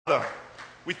Father,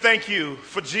 we thank you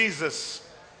for Jesus,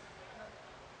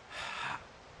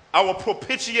 our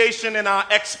propitiation and our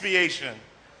expiation,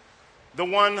 the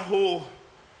one who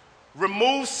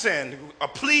removed sin, who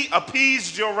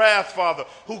appeased your wrath, Father,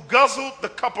 who guzzled the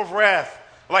cup of wrath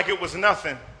like it was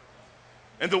nothing,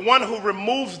 and the one who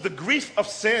removes the grief of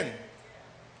sin,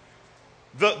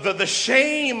 the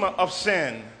shame of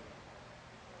sin,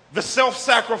 the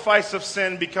self-sacrifice of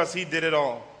sin, because he did it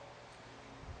all.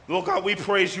 Lord God, we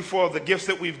praise you for the gifts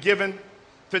that we've given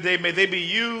today. May they be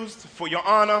used for your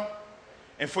honor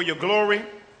and for your glory.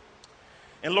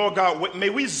 And Lord God, may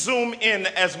we zoom in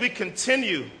as we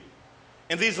continue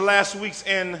in these last weeks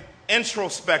in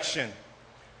introspection,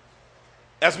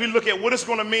 as we look at what it's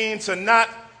going to mean to not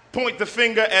point the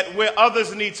finger at where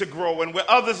others need to grow and where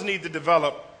others need to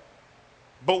develop,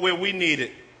 but where we need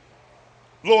it.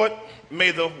 Lord,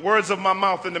 may the words of my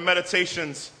mouth and the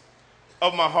meditations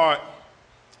of my heart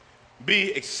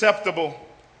be acceptable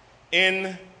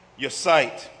in your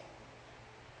sight.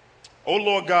 O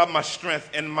Lord God, my strength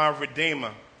and my redeemer,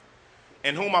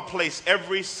 in whom I place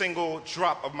every single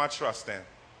drop of my trust in.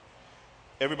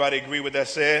 Everybody agree with that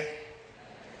said?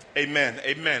 Amen,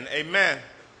 amen, amen.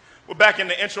 We're back in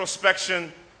the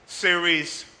introspection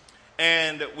series,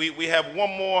 and we have one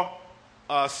more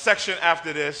section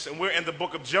after this, and we're in the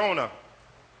book of Jonah.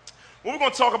 What we're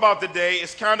going to talk about today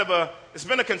is it's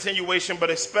been a continuation, but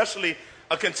especially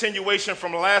a continuation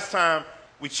from the last time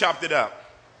we chopped it up.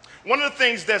 One of the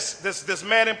things that's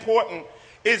mad important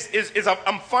is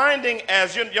I'm finding,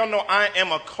 as y'all know, I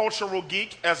am a cultural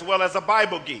geek as well as a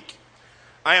Bible geek.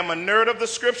 I am a nerd of the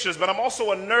scriptures, but I'm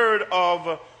also a nerd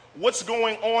of what's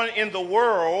going on in the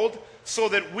world so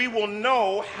that we will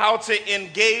know how to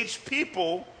engage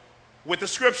people with the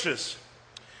scriptures.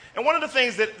 And one of the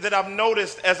things that I've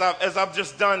noticed as I've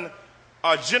just done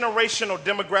generational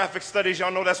demographic studies,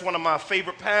 y'all know that's one of my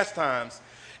favorite pastimes.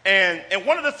 And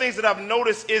one of the things that I've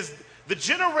noticed is the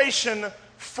generation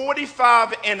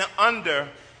 45 and under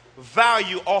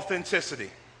value authenticity.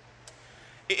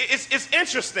 It's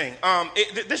interesting.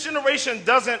 This generation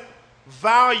doesn't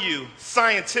value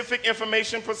scientific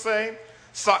information per se,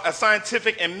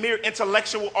 scientific and mere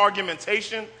intellectual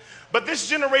argumentation. But this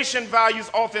generation values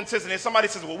authenticity. And somebody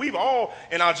says, well, we've all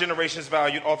in our generations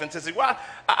valued authenticity. Well,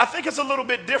 I think it's a little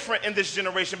bit different in this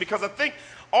generation, because I think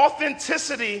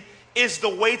authenticity is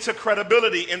the way to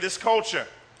credibility in this culture.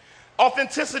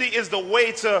 Authenticity is the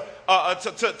way to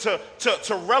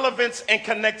relevance and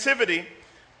connectivity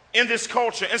in this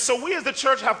culture. And so we as the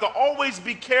church have to always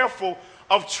be careful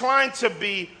of trying to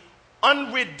be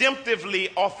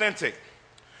unredemptively authentic.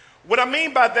 What I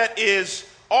mean by that is,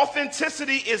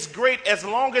 authenticity is great as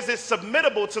long as it's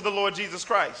submittable to the Lord Jesus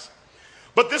Christ.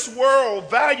 But this world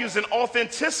values an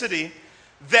authenticity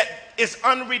that is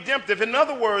unredemptive. In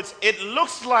other words, it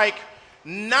looks like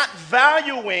not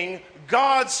valuing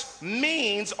God's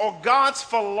means or God's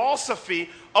philosophy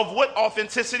of what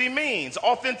authenticity means.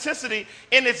 Authenticity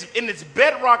in its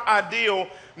bedrock ideal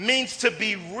means to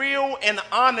be real and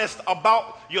honest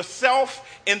about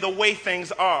yourself and the way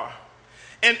things are.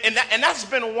 And that's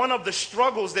been one of the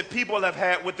struggles that people have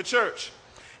had with the church,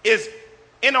 is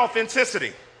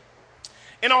inauthenticity.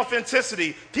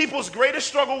 Inauthenticity. People's greatest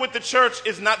struggle with the church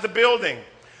is not the building.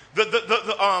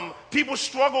 People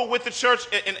struggle with the church,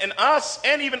 and us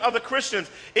and even other Christians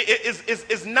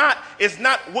is not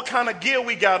what kind of gear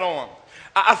we got on.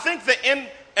 I think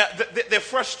the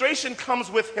frustration comes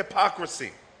with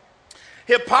hypocrisy.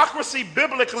 Hypocrisy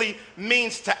biblically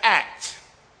means to act.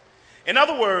 In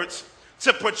other words,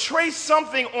 to portray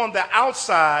something on the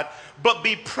outside, but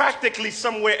be practically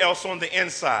somewhere else on the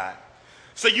inside.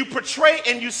 So you portray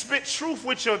and you spit truth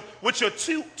with your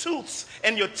tooths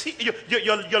and your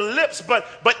lips,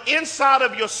 but inside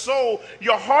of your soul,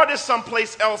 your heart is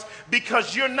someplace else,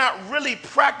 because you're not really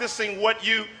practicing what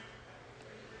you.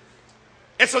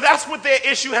 And so that's what their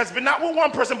issue has been, not with one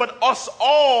person, but us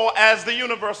all as the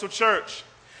universal church.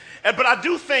 But I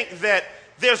do think that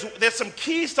there's some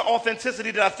keys to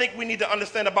authenticity that I think we need to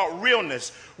understand about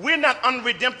realness. We're not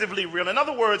unredemptively real. In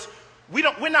other words,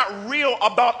 we're not real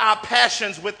about our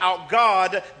passions without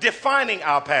God defining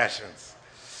our passions.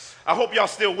 I hope y'all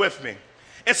still with me.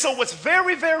 And so what's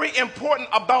very, very important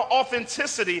about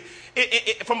authenticity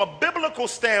from a biblical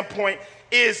standpoint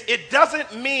is it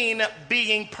doesn't mean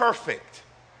being perfect.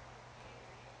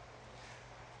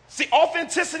 See,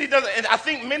 authenticity doesn't, and I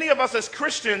think many of us as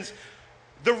Christians,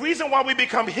 the reason why we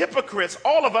become hypocrites,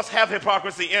 all of us have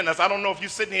hypocrisy in us. I don't know if you're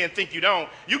sitting here and think you don't.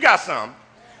 You got some.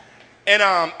 And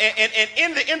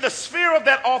in the sphere of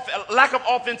that lack of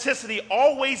authenticity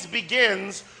always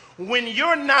begins when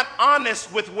you're not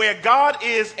honest with where God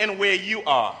is and where you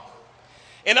are.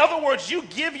 In other words, you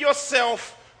give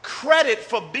yourself credit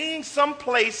for being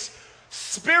someplace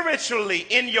spiritually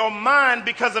in your mind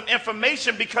because of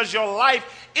information, because your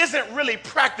life isn't really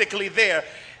practically there.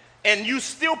 And you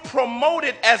still promote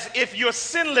it as if you're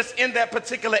sinless in that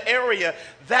particular area.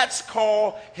 That's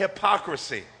called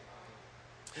hypocrisy.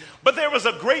 But there is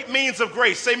a great means of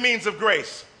grace. Say means of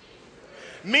grace.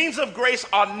 Means of grace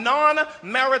are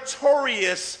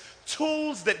non-meritorious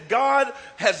tools that God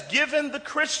has given the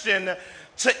Christian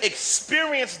to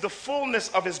experience the fullness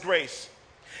of his grace.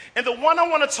 And the one I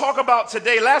want to talk about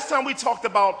today, last time we talked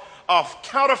about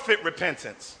counterfeit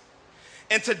repentance.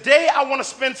 And today I want to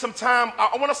spend some time,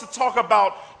 I want us to talk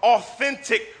about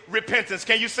authentic repentance.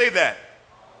 Can you say that?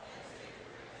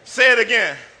 Say it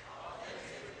again.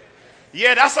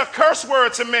 Yeah, that's a curse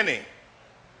word to many.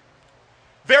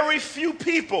 Very few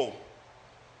people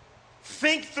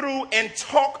think through and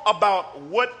talk about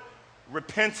what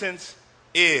repentance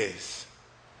is.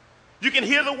 You can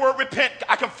hear the word repent.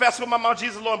 I confess with my mouth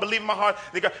Jesus Lord and believe in my heart.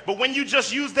 But when you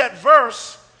just use that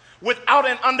verse without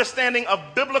an understanding of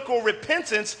biblical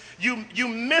repentance, you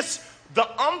miss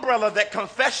the umbrella that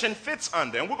confession fits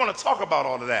under. And we're going to talk about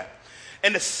all of that.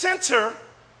 And the center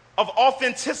of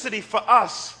authenticity for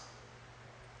us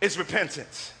is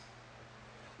repentance.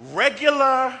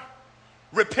 Regular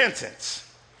repentance.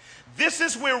 This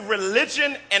is where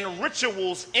religion and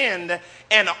rituals end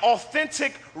and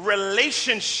authentic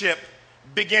relationship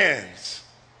begins.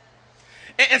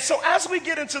 And so as we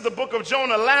get into the book of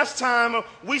Jonah, last time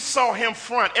we saw him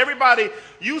front. Everybody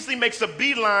usually makes a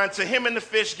beeline to him and the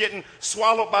fish getting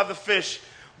swallowed by the fish.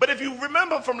 But if you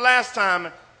remember from last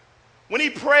time, when he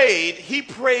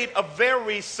prayed a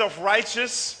very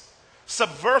self-righteous,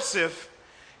 subversive,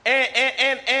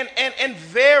 and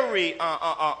very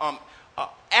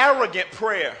arrogant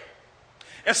prayer.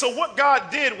 And so what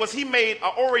God did was he made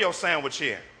an Oreo sandwich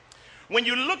here. When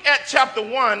you look at chapter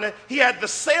 1, he had the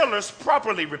sailors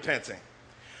properly repenting.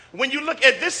 When you look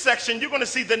at this section, you're going to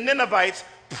see the Ninevites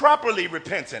properly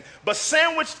repentant. But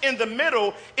sandwiched in the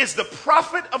middle is the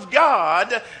prophet of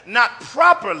God not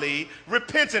properly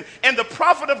repentant. And the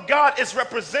prophet of God is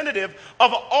representative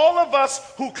of all of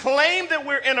us who claim that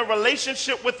we're in a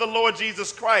relationship with the Lord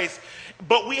Jesus Christ,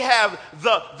 but we have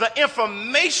the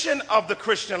information of the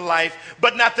Christian life,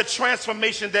 but not the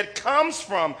transformation that comes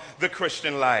from the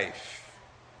Christian life.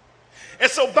 And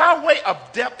so by way of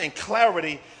depth and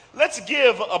clarity, let's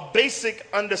give a basic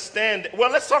understanding.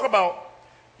 Well, let's talk about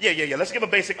let's give a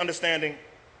basic understanding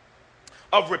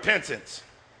of repentance.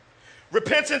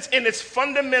 Repentance in its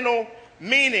fundamental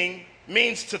meaning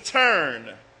means to turn.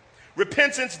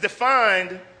 Repentance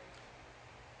defined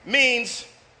means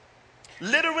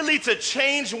literally to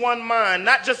change one mind,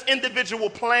 not just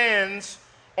individual plans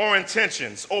or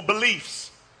intentions or beliefs,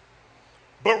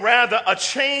 but rather a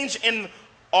change in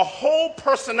a whole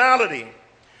personality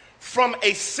from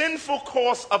a sinful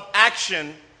course of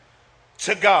action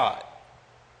to God.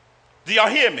 Do y'all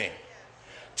hear me?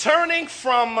 Turning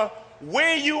from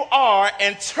where you are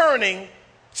and turning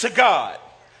to God.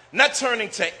 Not turning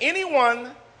to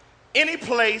anyone, any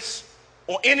place,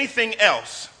 or anything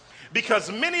else.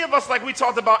 Because many of us, like we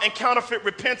talked about in counterfeit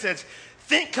repentance,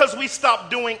 think because we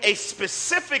stopped doing a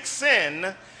specific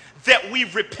sin that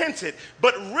we've repented.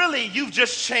 But really, you've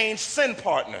just changed sin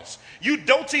partners. You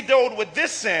doty-doed with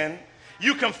this sin,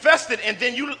 you confessed it, and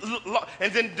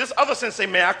then this other sin say,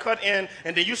 man, I cut in,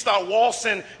 and then you start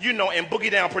waltzing, and Boogie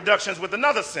Down Productions with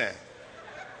another sin.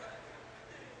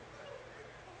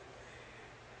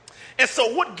 And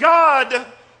so what God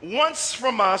wants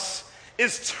from us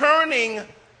is turning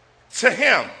to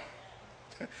him.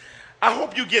 I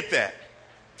hope you get that.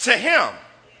 To him.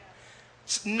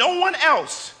 No one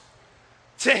else.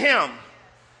 To him.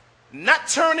 Not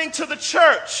turning to the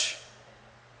church.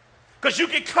 Because you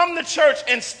can come to church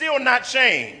and still not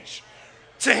change.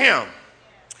 To him.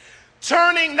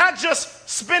 Turning, not just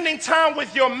spending time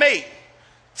with your mate.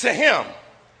 To him.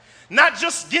 Not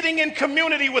just getting in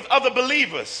community with other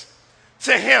believers.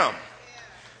 To him.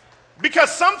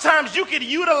 Because sometimes you could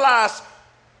utilize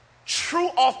true,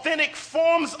 authentic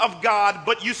forms of God,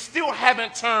 but you still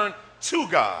haven't turned to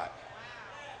God.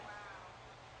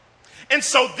 And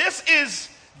so this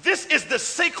is the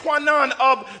sine qua non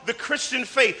of the Christian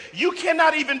faith. You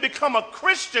cannot even become a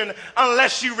Christian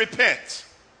unless you repent.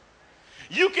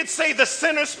 You could say the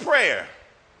sinner's prayer,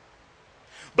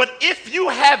 but if you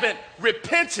haven't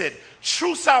repented,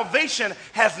 true salvation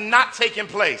has not taken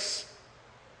place.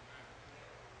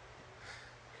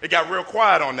 It got real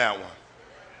quiet on that one.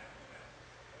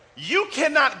 You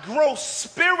cannot grow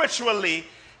spiritually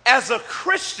as a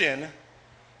Christian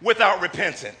without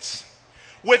repentance.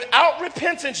 Without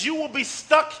repentance, you will be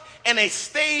stuck in a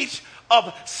stage of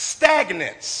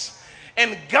stagnance.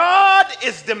 And God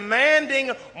is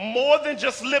demanding more than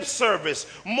just lip service,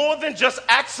 more than just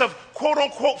acts of quote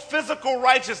unquote physical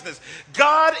righteousness.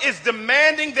 God is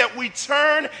demanding that we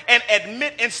turn and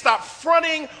admit and stop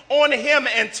fronting on him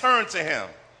and turn to him.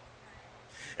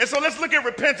 And so let's look at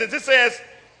repentance. It says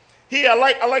here,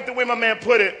 I like the way my man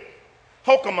put it,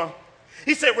 Hokema.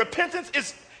 He said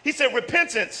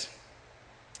repentance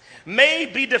may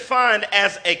be defined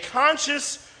as a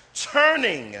conscious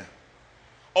turning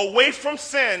away from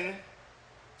sin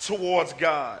towards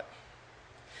God,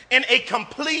 and a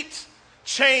complete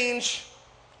change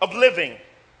of living,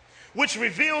 which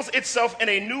reveals itself in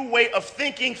a new way of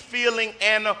thinking, feeling,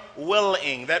 and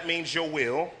willing. That means your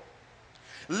will.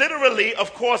 Literally,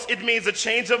 of course, it means a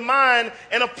change of mind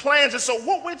and of plans. And so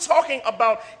what we're talking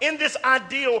about in this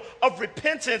ideal of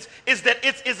repentance is that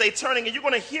it is a turning. And you're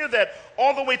going to hear that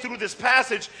all the way through this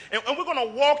passage. And we're going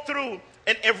to walk through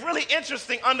a really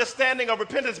interesting understanding of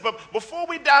repentance. But before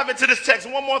we dive into this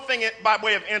text, one more thing by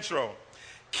way of intro.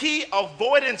 Key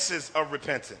avoidances of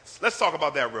repentance. Let's talk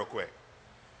about that real quick.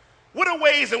 What are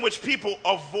ways in which people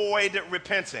avoid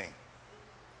repenting?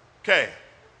 Okay.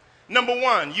 Number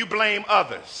one, you blame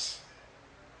others.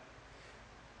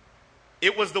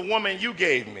 It was the woman you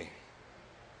gave me.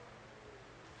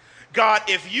 God,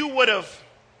 if you would have,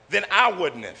 then I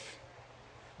wouldn't have.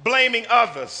 Blaming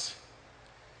others.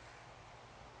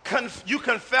 You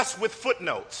confess with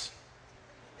footnotes.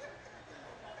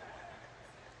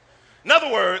 In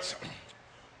other words,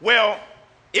 well,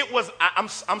 it was,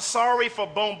 I'm sorry for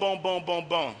boom, boom, boom, boom,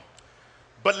 boom.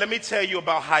 But let me tell you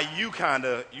about how you kind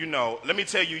of, let me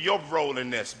tell you your role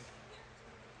in this.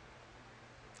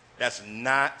 That's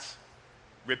not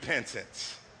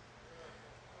repentance.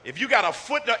 If you got a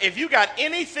footnote, if you got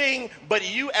anything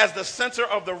but you as the center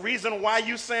of the reason why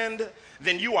you sinned,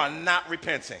 then you are not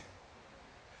repenting.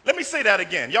 Let me say that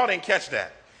again. Y'all didn't catch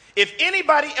that. If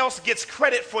anybody else gets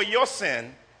credit for your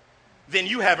sin, then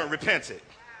you haven't repented.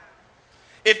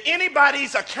 If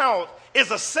anybody's account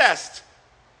is assessed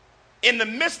in the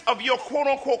midst of your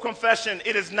quote-unquote confession,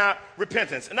 it is not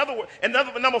repentance. In other words,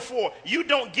 number four, you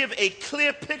don't give a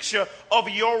clear picture of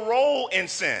your role in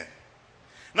sin.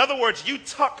 In other words, you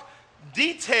tuck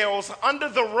details under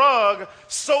the rug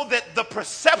so that the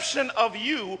perception of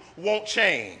you won't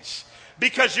change,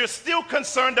 because you're still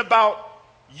concerned about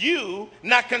you,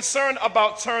 not concerned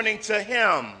about turning to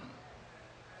him.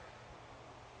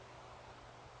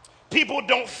 People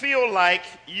don't feel like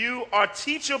you are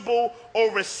teachable or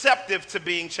receptive to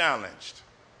being challenged.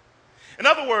 In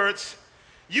other words,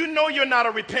 you know you're not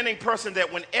a repenting person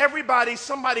that when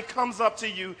somebody comes up to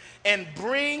you and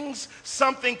brings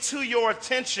something to your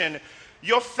attention,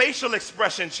 your facial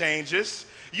expression changes.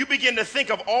 You begin to think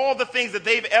of all the things that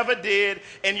they've ever did,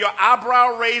 and your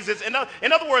eyebrow raises. In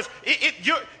other words,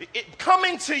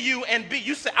 coming to you and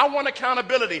you say, I want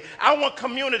accountability, I want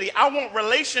community, I want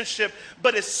relationship.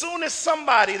 But as soon as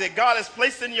somebody that God has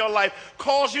placed in your life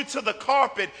calls you to the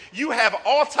carpet, you have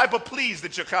all type of pleas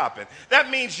that you're copping. That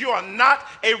means you are not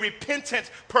a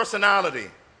repentant personality.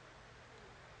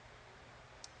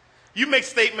 You make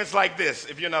statements like this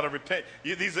if you're not a repentant.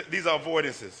 These are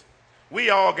avoidances. We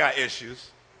all got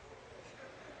issues.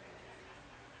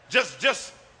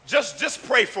 Just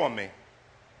pray for me.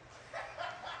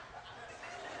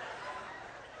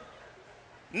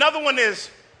 Another one is,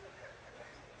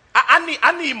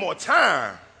 I need more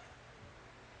time.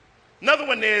 Another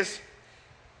one is,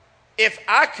 if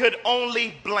I could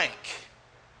only blank.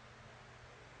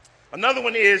 Another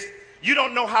one is, you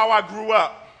don't know how I grew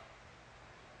up.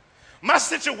 My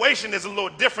situation is a little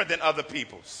different than other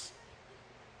people's.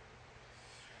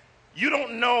 You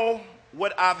don't know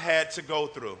what I've had to go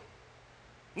through.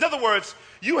 In other words,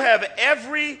 you have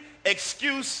every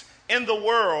excuse in the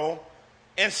world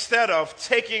instead of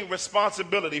taking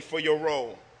responsibility for your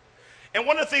role. And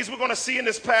one of the things we're going to see in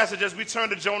this passage as we turn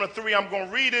to Jonah 3, I'm going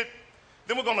to read it,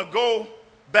 then we're going to go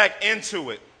back into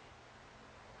it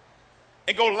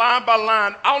and go line by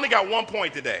line. I only got 1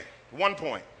 point today. 1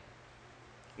 point.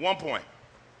 1 point.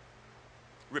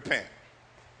 Repent.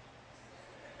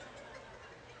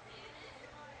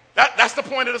 That's the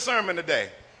point of the sermon today.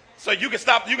 So you can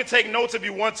stop, you can take notes if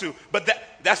you want to, but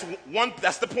that's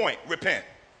the point. Repent.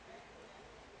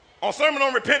 On Sermon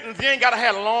on Repentance, you ain't got to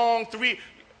have a long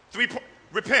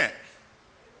repent.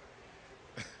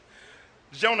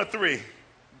 Jonah 3.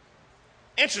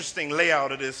 Interesting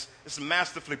layout of this. It's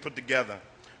masterfully put together.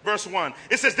 Verse 1.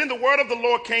 It says, Then the word of the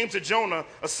Lord came to Jonah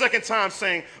a second time,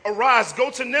 saying, Arise, go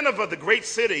to Nineveh, the great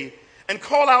city, and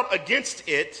call out against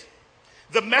it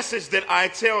the message that I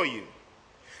tell you.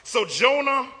 So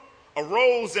Jonah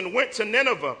arose and went to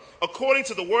Nineveh according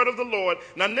to the word of the Lord.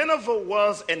 Now Nineveh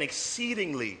was an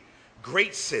exceedingly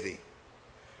great city,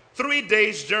 3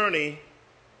 days' journey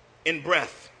in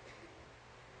breadth.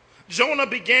 Jonah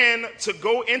began to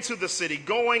go into the city,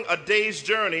 going a day's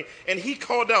journey, and he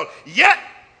called out, "Yet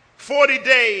 40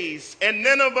 days, and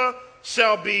Nineveh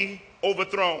shall be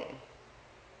overthrown."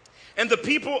 And the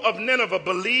people of Nineveh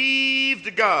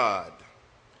believed God.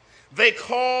 They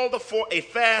called for a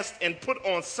fast and put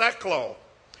on sackcloth,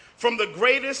 from the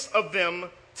greatest of them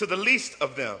to the least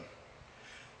of them.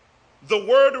 The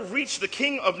word reached the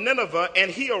king of Nineveh,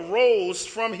 and he arose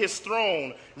from his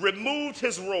throne, removed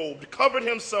his robe, covered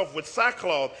himself with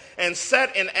sackcloth, and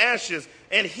sat in ashes.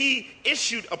 And he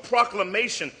issued a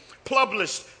proclamation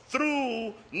published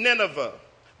through Nineveh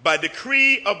by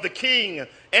decree of the king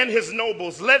and his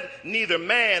nobles: let neither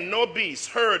man nor beast,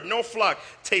 herd nor flock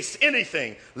taste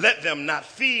anything. Let them not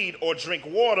feed or drink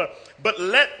water, but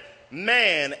let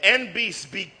man and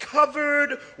beast be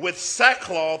covered with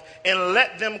sackcloth, and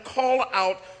let them call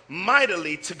out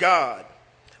mightily to God.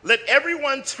 Let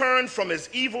everyone turn from his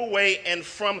evil way and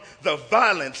from the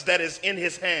violence that is in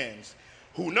his hands.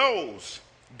 Who knows?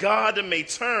 God may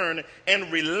turn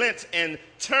and relent and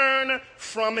turn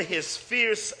from his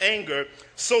fierce anger,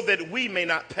 so that we may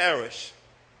not perish.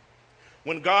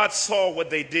 When God saw what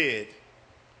they did,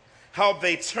 how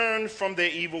they turned from their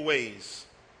evil ways,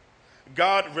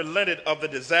 God relented of the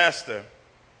disaster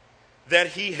that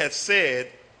he had said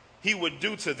he would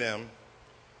do to them,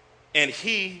 and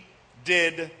he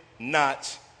did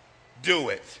not do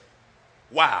it.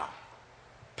 Wow.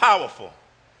 Powerful,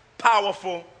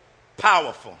 powerful,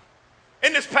 powerful.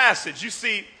 In this passage, you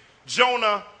see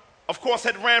Jonah, of course,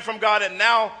 had ran from God, and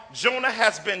now Jonah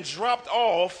has been dropped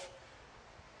off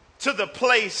to the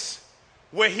place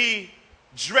where he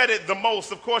dreaded the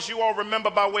most. Of course, you all remember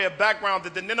by way of background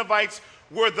that the Ninevites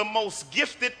were the most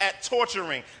gifted at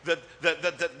torturing. The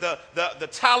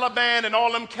Taliban and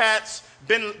all them cats,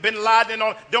 Bin Laden and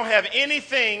all, don't have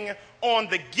anything on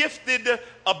the gifted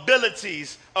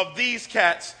abilities of these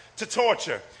cats to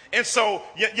torture. And so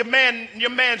your man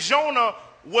Jonah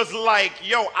was like,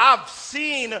 yo, I've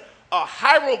seen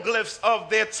hieroglyphs of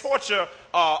their torture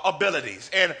abilities,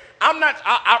 and I'm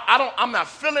not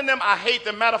feeling them. I hate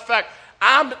them. Matter of fact,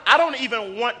 I don't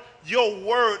even want your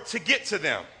word to get to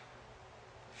them.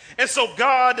 And so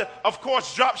God, of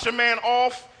course, drops your man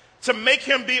off to make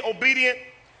him be obedient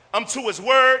to his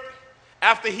word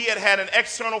after he had had an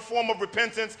external form of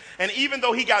repentance. And even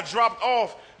though he got dropped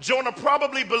off, Jonah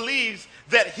probably believes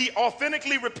that he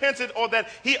authentically repented, or that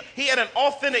he had an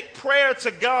authentic prayer to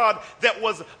God that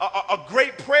was a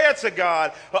great prayer to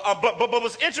God. But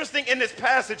what's interesting in this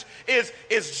passage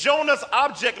is Jonah's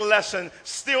object lesson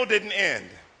still didn't end.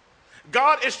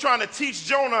 God is trying to teach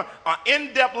Jonah an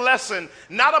in-depth lesson,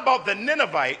 not about the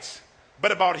Ninevites,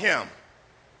 but about him.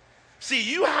 See,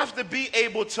 you have to be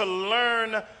able to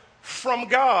learn from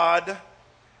God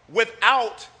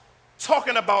without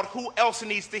talking about who else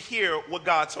needs to hear what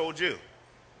God told you.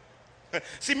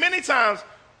 See, many times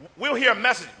we'll hear a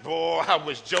message, boy, I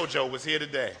wish JoJo was here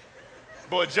today.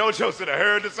 Boy, JoJo should have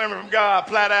heard the sermon from God,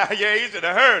 flat out. Yeah, he should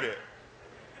have heard it.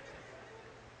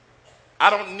 I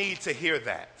don't need to hear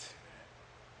that.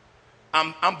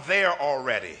 I'm there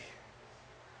already.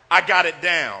 I got it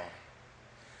down.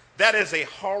 That is a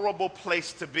horrible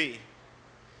place to be.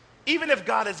 Even if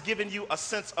God has given you a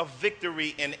sense of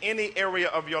victory in any area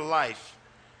of your life,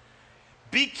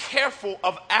 be careful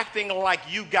of acting like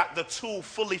you got the tool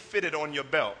fully fitted on your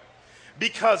belt,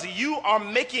 because you are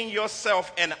making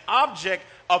yourself an object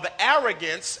of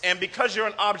arrogance, and because you're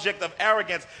an object of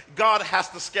arrogance, God has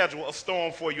to schedule a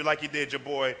storm for you like he did your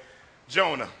boy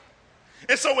Jonah.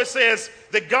 And so it says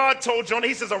that God told Jonah,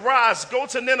 he says, arise, go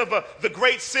to Nineveh, the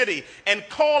great city, and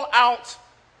call out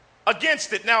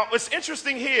against it. Now, it's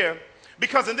interesting here,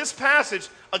 because in this passage,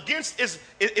 against is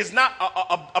not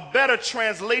a better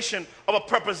translation of a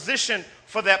preposition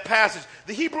for that passage.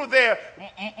 The Hebrew there,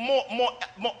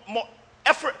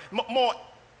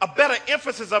 a better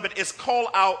emphasis of it is call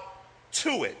out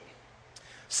to it.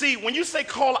 See, when you say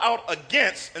call out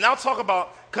against, and I'll talk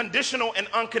about conditional and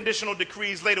unconditional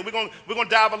decrees later. We're going to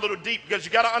dive a little deep, because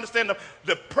you got to understand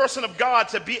the person of God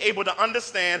to be able to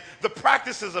understand the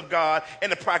practices of God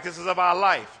and the practices of our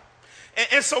life.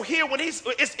 And so here, when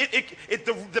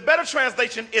the better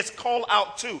translation is call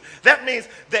out to. That means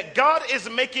that God is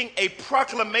making a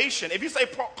proclamation. If you say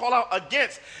call out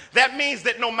against, that means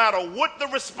that no matter what the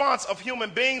response of human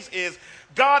beings is,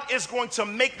 God is going to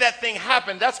make that thing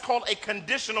happen. That's called a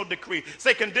conditional decree.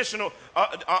 Say unconditional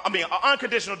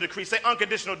decree. Say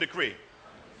unconditional decree.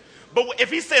 But if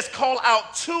he says call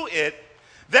out to it,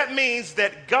 That means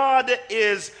that God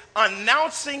is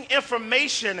announcing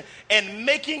information and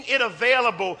making it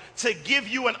available to give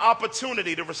you an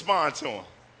opportunity to respond to him.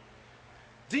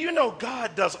 Do you know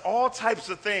God does all types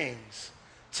of things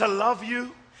to love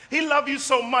you? He loves you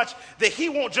so much that he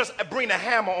won't just bring a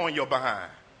hammer on your behind.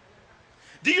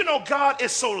 Do you know God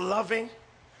is so loving,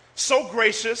 so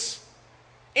gracious,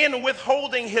 in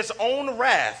withholding his own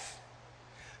wrath,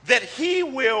 that he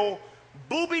will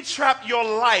booby trap your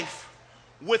life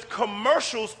with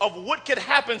commercials of what could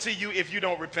happen to you if you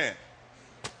don't repent.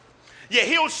 Yeah,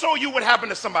 he'll show you what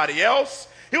happened to somebody else.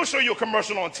 He'll show you a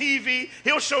commercial on TV.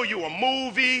 He'll show you a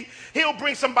movie. He'll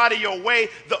bring somebody your way.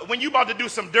 When you're about to do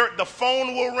some dirt, the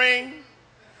phone will ring.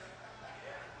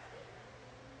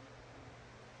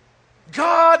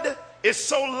 God is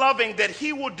so loving that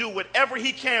he will do whatever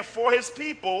he can for his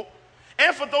people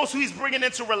and for those who he's bringing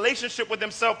into relationship with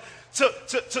himself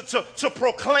to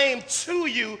proclaim to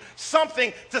you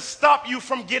something to stop you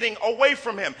from getting away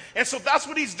from him. And so that's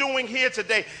what he's doing here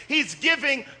today. He's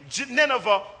giving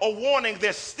Nineveh a warning.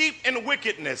 They're steeped in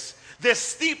wickedness. They're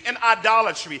steeped in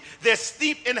idolatry. They're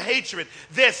steeped in hatred.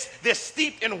 They're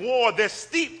steeped in war. They're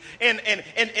steeped in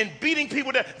beating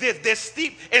people. They're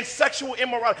steeped in sexual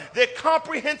immorality. They're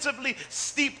comprehensively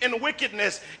steeped in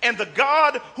wickedness. And the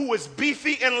God who is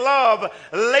beefy in love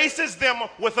laces them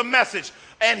with a message.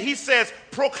 And he says,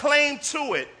 proclaim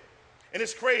to it. And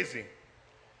it's crazy.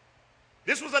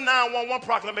 This was a 911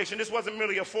 proclamation. This wasn't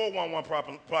merely a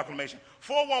 411 proclamation.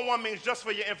 411 means, just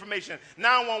for your information,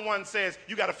 911 says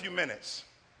you got a few minutes.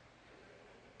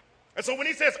 And so when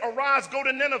he says, arise, go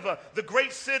to Nineveh, the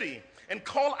great city, and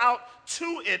call out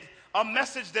to it a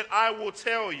message that I will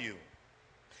tell you.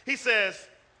 He says,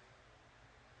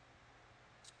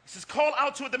 call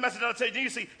out to it the message that I'll tell you. Do you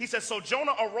see? He says, so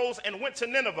Jonah arose and went to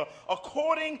Nineveh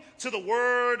according to the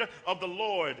word of the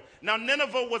Lord. Now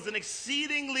Nineveh was an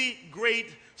exceedingly great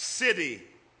city,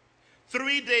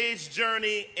 3 days'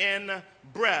 journey in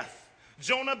breadth.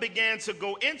 Jonah began to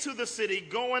go into the city,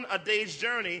 going a day's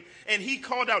journey, and he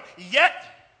called out, yet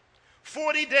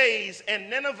 40 days, and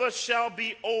Nineveh shall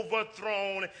be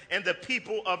overthrown, and the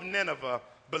people of Nineveh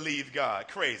believe God.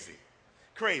 Crazy.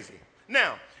 Crazy.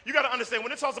 Now, you got to understand,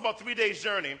 when it talks about 3 days'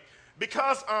 journey,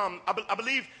 because I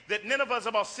believe that Nineveh is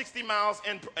about 60 miles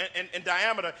in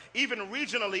diameter, even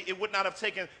regionally, it would not have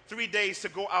taken 3 days to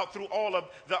go out through all of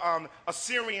the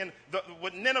Assyrian,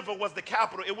 what Nineveh was the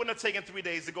capital, it wouldn't have taken 3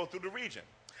 days to go through the region.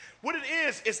 What it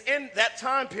is in that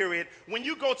time period, when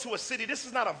you go to a city, this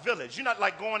is not a village. You're not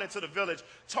like going into the village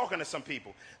talking to some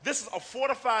people. This is a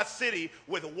fortified city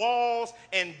with walls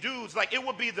and dudes. Like, it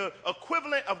would be the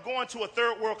equivalent of going to a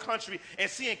third world country and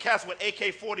seeing cats with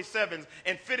AK-47s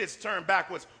and fitteds turned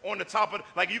backwards on the top of,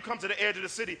 like, you come to the edge of the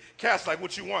city, cats like,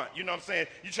 what you want? You know what I'm saying?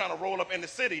 You trying to roll up in the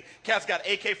city. Cats got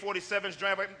AK-47s,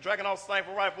 Dragunov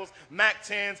sniper rifles,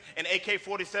 MAC-10s, and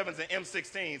AK-47s and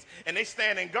M16s. And they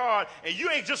stand in guard, and you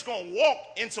ain't just going to walk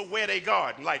into where they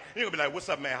guard. Like, you're going to be like, what's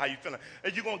up, man? How you feeling?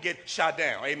 And you're going to get shot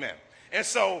down. Amen. And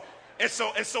so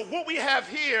what we have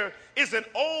here is an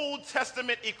Old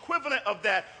Testament equivalent of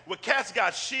that, where cats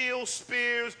got shields,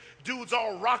 spears, dudes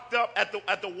all rocked up at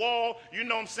the wall, you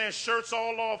know what I'm saying, shirts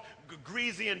all off,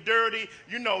 greasy and dirty,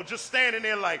 you know, just standing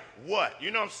there like, what?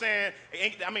 You know what I'm saying?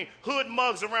 I mean, hood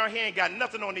mugs around here ain't got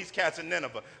nothing on these cats in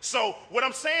Nineveh. So what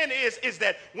I'm saying is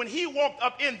that when he walked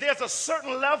up in, there's a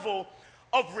certain level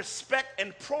of respect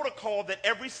and protocol that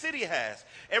every city has.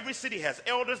 Every city has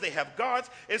elders, they have guards.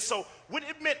 And so what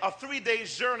it meant a 3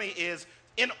 days journey is,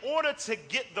 in order to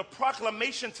get the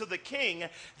proclamation to the king,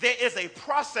 there is a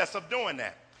process of doing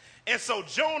that. And so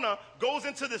Jonah goes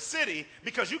into the city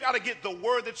because you got to get the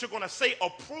word that you're going to say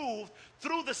approved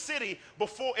through the city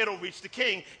before it'll reach the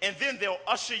king. And then they'll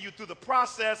usher you through the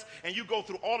process, and you go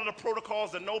through all of the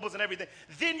protocols, the nobles and everything.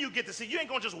 Then you get to see. You ain't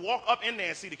going to just walk up in there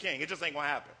and see the king. It just ain't going to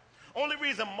happen. Only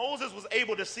reason Moses was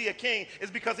able to see a king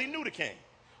is because he knew the king.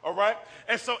 All right?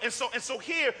 And so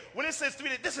here, when it says 3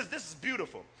 days, this is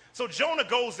beautiful. So Jonah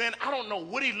goes in. I don't know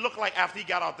what he looked like after he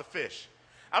got out the fish.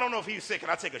 I don't know if he said, can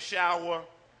I take a shower?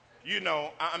 You know,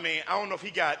 I mean, I don't know if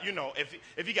he got, you know,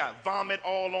 if he got vomit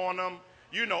all on him,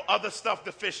 you know, other stuff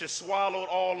the fish has swallowed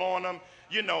all on him.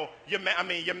 You know, your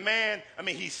man,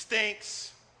 he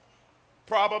stinks,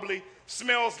 probably,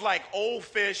 smells like old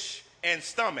fish and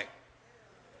stomach.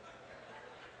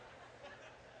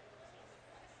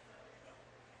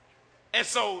 And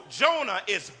so Jonah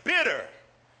is bitter.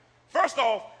 First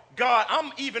off, God,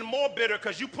 I'm even more bitter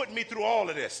because you put me through all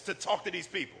of this to talk to these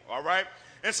people, all right?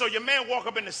 And so your man walk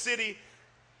up in the city,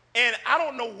 and I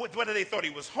don't know whether they thought he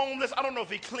was homeless. I don't know if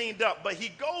he cleaned up, but he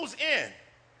goes in,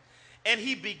 and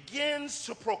he begins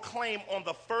to proclaim on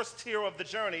the first tier of the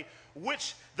journey,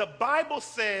 which the Bible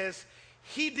says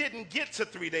he didn't get to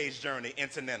 3 days' journey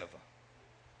into Nineveh.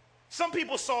 Some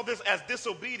people saw this as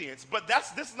disobedience, but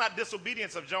this is not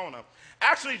disobedience of Jonah.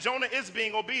 Actually, Jonah is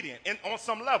being obedient on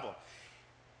some level.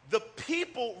 The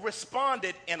people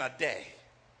responded in a day.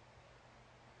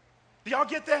 Do y'all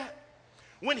get that?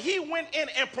 When he went in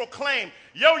and proclaimed,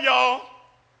 y'all,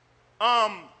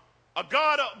 a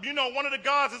god, one of the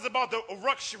gods is about to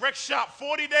wreck shop.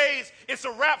 40 days, it's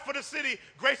a wrap for the city,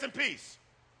 grace and peace.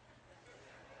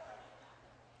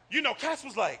 Cass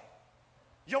was like,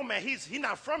 yo, man, he's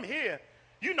not from here.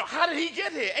 How did he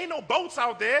get here? Ain't no boats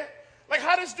out there. Like,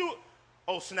 how this dude?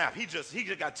 Oh, snap, he just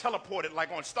got teleported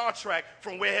like on Star Trek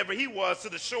from wherever he was to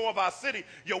the shore of our city.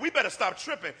 Yo, we better stop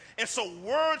tripping. And so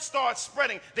word starts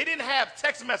spreading. They didn't have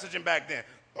text messaging back then.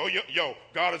 Oh, yo,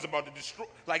 God is about to destroy.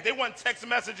 Like, they weren't text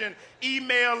messaging,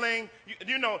 emailing.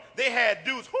 They had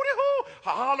dudes, hooty-hoo,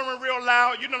 hollering real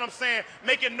loud, you know what I'm saying,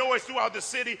 making noise throughout the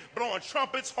city, blowing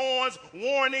trumpets, horns,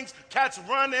 warnings, cats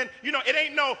running. It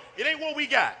ain't what we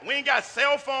got. We ain't got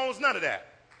cell phones, none of that.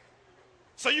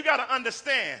 So you got to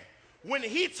understand, when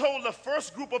he told the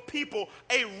first group of people,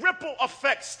 a ripple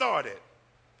effect started.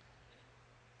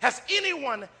 Has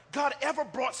God ever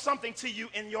brought something to you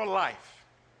in your life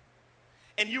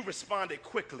and you responded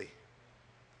quickly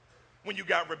when you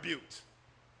got rebuked?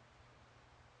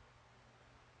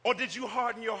 Or did you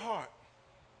harden your heart?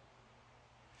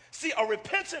 See, a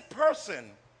repentant person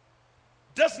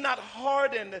does not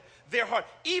harden their heart.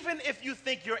 Even if you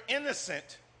think you're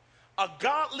innocent, a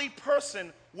godly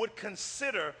person would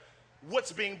consider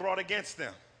what's being brought against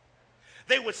them.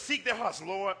 They would seek their hearts.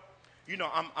 Lord,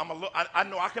 I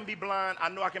know I can be blind. I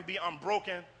know I can be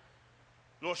unbroken.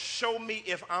 Lord, show me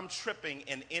if I'm tripping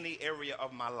in any area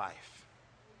of my life.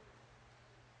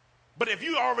 But if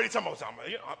you already talking about,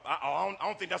 I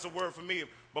don't think that's a word for me,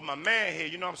 but my man here,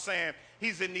 you know what I'm saying,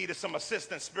 he's in need of some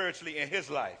assistance spiritually in his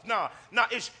life. No,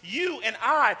 it's you and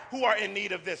I who are in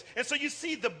need of this. And so you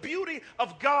see the beauty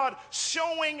of God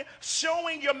showing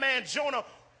your man Jonah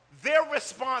their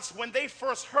response when they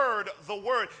first heard the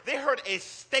word. They heard a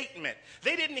statement.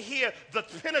 They didn't hear the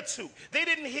Pentateuch. They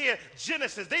didn't hear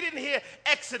Genesis. They didn't hear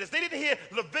Exodus. They didn't hear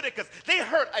Leviticus. They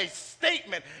heard a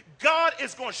statement. God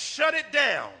is going to shut it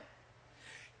down.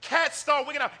 Cats start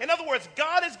wigging out. In other words,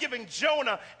 God is giving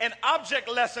Jonah an object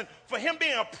lesson for him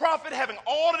being a prophet, having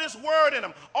all of this word in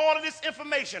him, all of this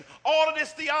information, all of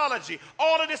this theology,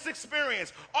 all of this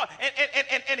experience.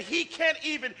 And he can't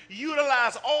even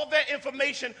utilize all that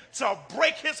information to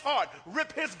break his heart,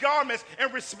 rip his garments,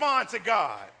 and respond to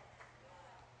God.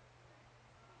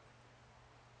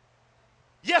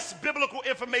 Yes, biblical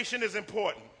information is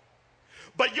important.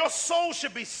 But your soul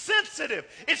should be sensitive.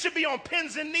 It should be on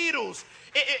pins and needles.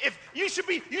 If you should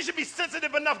be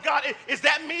sensitive enough. God, is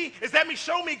that me? Is that me?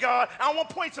 Show me, God. I don't want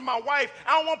to point to my wife.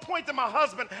 I don't want to point to my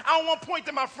husband. I don't want to point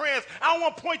to my friends. I don't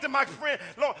want to point to my friend.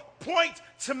 Lord, point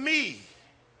to me.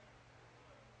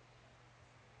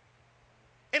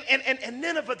 And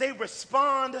Nineveh, they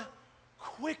respond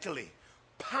quickly.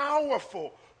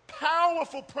 Powerful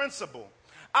principle.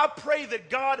 I pray that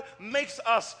God makes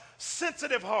us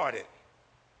sensitive-hearted.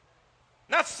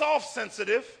 Not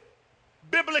soft-sensitive,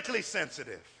 biblically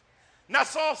sensitive. Not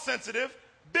soft-sensitive,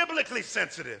 biblically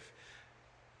sensitive.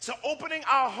 To opening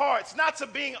our hearts, not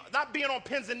being on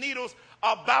pins and needles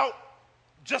about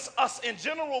just us in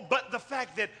general, but the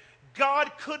fact that God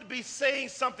could be saying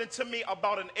something to me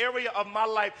about an area of my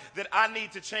life that I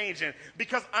need to change in.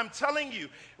 Because I'm telling you,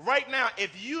 right now,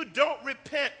 if you don't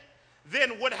repent,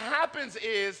 then what happens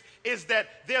is that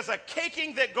there's a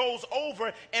caking that goes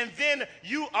over, and then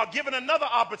you are given another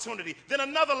opportunity. Then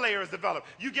another layer is developed.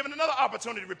 You're given another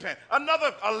opportunity to repent.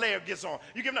 Another layer gets on.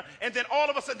 And then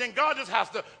all of a sudden, then God just has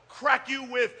to crack you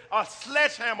with a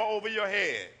sledgehammer over your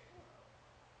head.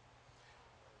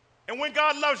 And when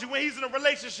God loves you, when he's in a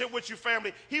relationship with you,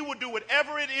 family, he will do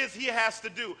whatever it is he has to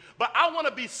do. But I want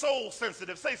to be soul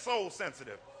sensitive. Say soul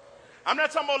sensitive. I'm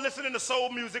not talking about listening to soul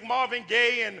music, Marvin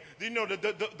Gaye and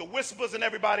the Whispers and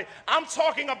everybody. I'm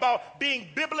talking about being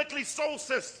biblically soul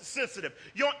sensitive.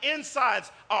 Your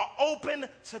insides are open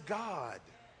to God.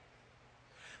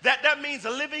 That means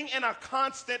living in a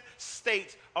constant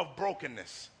state of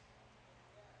brokenness.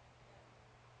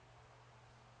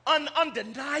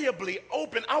 Undeniably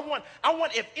open. I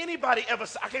want if anybody ever,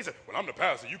 I can't say, well, I'm the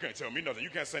pastor, you can't tell me nothing, you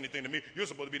can't say anything to me, you're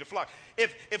supposed to be the flock.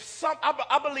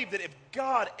 I believe that if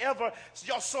God ever,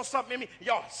 y'all saw something in me,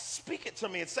 y'all speak it to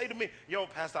me and say to me, yo,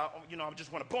 pastor, I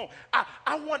just want to boom.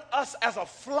 I want us as a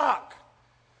flock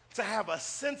to have a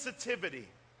sensitivity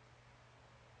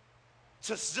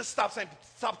to just stop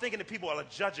thinking that people are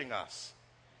judging us.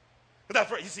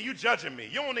 You see, you judging me.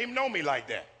 You don't even know me like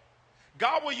that.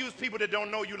 God will use people that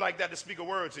don't know you like that to speak a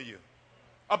word to you.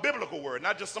 A biblical word,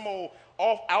 not just some old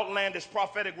outlandish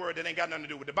prophetic word that ain't got nothing to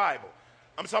do with the Bible.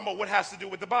 I'm talking about what has to do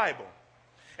with the Bible.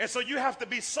 And so you have to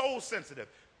be soul sensitive.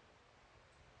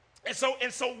 And so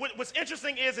what's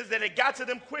interesting is that it got to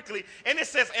them quickly, and it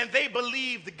says, and they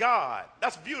believed God.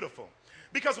 That's beautiful.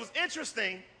 Because what's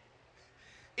interesting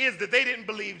is that they didn't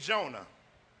believe Jonah.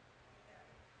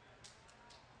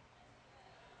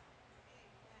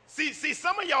 See,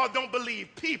 some of y'all don't believe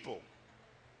people.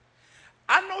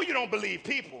 I know you don't believe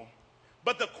people,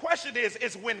 but the question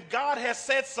is when God has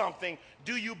said something,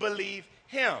 do you believe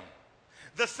him?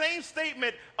 The same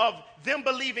statement of them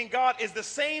believing God is the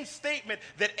same statement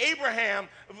that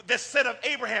said of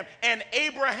Abraham, and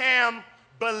Abraham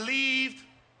believed.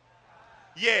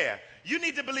 Yeah, you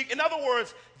need to believe. In other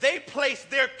words, they placed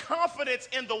their confidence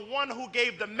in the one who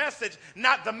gave the message,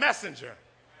 not the messenger.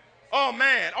 Oh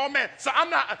man. So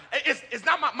it's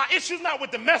not my issue's not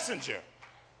with the messenger.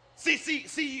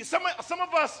 See, some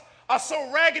of us are so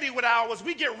raggedy with ours,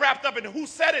 we get wrapped up in who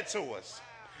said it to us.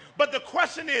 But the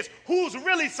question is, who's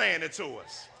really saying it to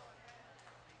us?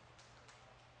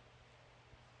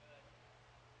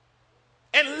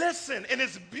 And listen, and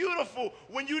it's beautiful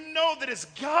when you know that it's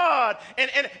God.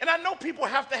 And I know people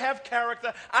have to have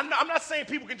character. I'm not saying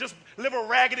people can just live a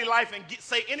raggedy life and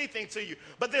say anything to you.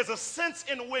 But there's a sense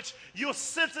in which you're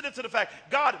sensitive to the fact,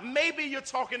 God, maybe you're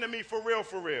talking to me for real,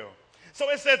 for real. So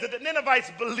it says that the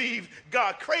Ninevites believed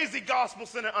God. Crazy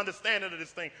gospel-centered understanding of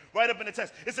this thing right up in the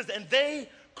text. It says, and they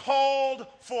called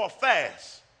for a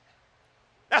fast.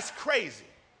 That's crazy.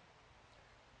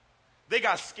 They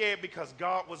got scared because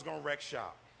God was going to wreck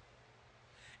shop.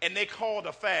 And they called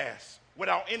a fast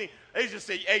without any, they just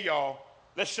said, hey, y'all,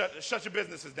 let's shut your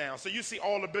businesses down. So you see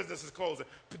all the businesses closing.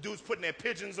 Dudes putting their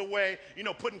pigeons away,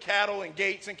 putting cattle in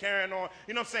gates and carrying on.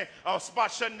 You know what I'm saying?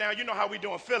 Spots shutting down. You know how we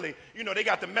do in Philly. They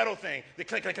got the metal thing. They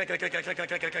click, click, click, click, click, click, click,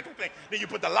 click, click, click, click. Then you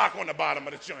put the lock on the bottom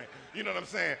of the joint. You know what I'm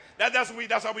saying? That's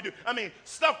how we do. I mean,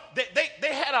 stuff,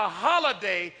 they had a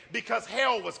holiday because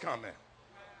hell was coming.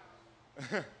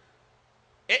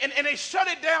 And they shut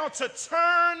it down to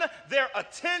turn their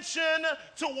attention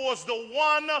towards the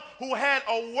one who had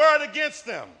a word against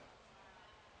them.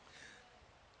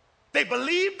 They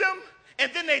believed him,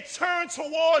 and then they turned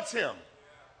towards him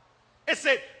and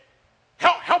said,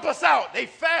 help us out. They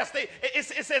fasted. It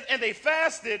says, and they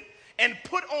fasted and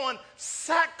put on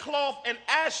sackcloth and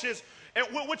ashes,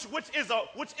 which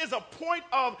is a point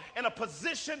of and a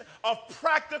position of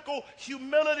practical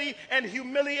humility and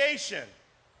humiliation.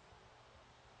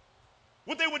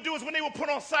 What they would do is when they would put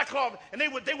on sackcloth and they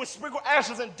would sprinkle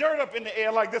ashes and dirt up in the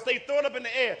air like this. They throw it up in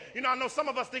the air. I know some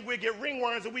of us think we'd get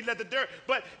ringworms and we'd let the dirt,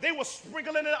 but they were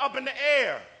sprinkling it up in the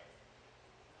air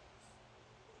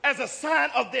as a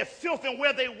sign of their filth and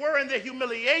where they were in their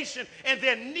humiliation and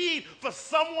their need for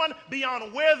someone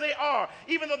beyond where they are.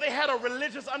 Even though they had a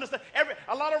religious understanding.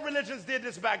 A lot of religions did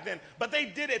this back then, but they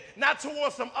did it not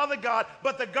towards some other God,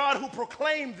 but the God who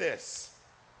proclaimed this.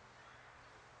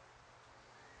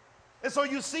 And so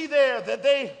you see there that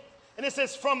and it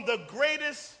says from the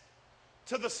greatest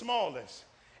to the smallest.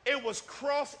 It was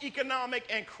cross-economic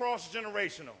and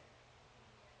cross-generational.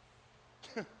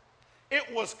 It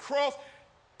was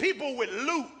people with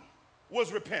loot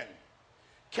was repenting.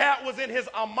 Cat was in his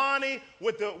Armani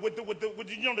with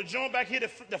the joint back here,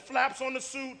 the flaps on the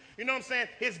suit, you know what I'm saying?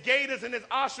 His gaiters and his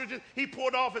ostriches. He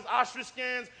pulled off his ostrich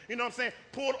skins, you know what I'm saying?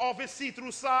 Pulled off his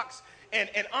see-through socks. And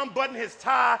unbuttoned his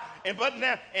tie and buttoned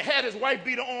down and had his wife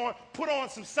beater on, put on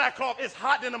some sackcloth. It's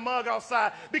hot in the mug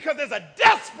outside because there's a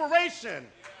desperation.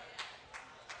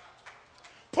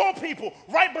 Poor people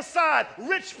right beside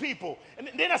rich people. And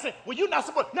then I said, well, you're not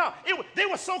supposed. No, they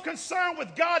were so concerned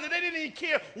with God that they didn't even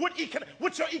care what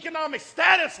your economic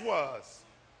status was.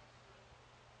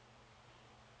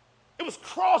 It was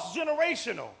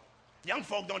cross-generational. Young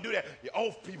folk don't do that. Your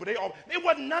old people, it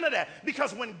wasn't none of that.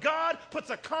 Because when God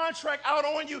puts a contract out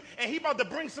on you and he about to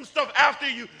bring some stuff after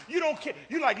you, you don't care.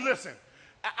 You're like, listen,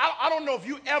 I don't know if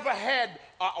you ever had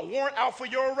a warrant out for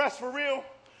your arrest for real.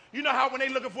 You know how when they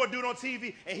looking for a dude on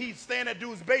TV and he's staying at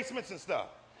dudes' basements and stuff.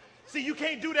 See, you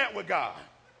can't do that with God.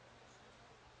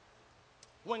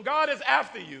 When God is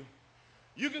after you,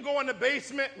 you can go in the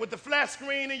basement with the flat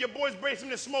screen in your boy's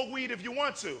basement and smoke weed if you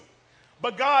want to.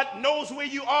 But God knows where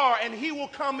you are, and he will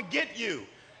come get you.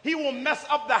 He will mess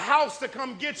up the house to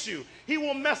come get you. He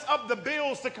will mess up the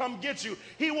bills to come get you.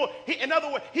 In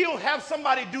other words, he'll have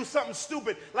somebody do something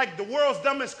stupid like the world's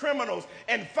dumbest criminals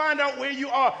and find out where you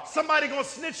are. Somebody gonna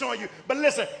snitch on you. But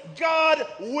listen, God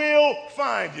will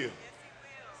find you.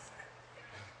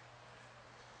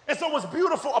 And so what's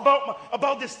beautiful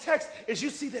about this text is you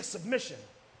see their submission.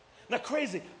 Now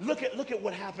crazy, look at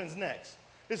what happens next.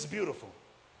 It's beautiful.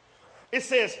 It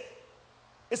says,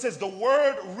 the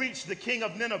word reached the king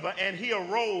of Nineveh and he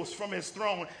arose from his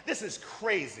throne. This is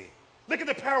crazy. Look at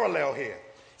the parallel here.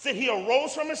 It said he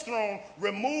arose from his throne,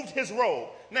 removed his robe.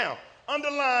 Now,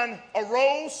 underline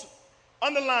arose,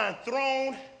 underline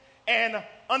throne, and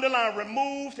underline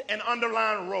removed, and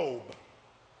underline robe.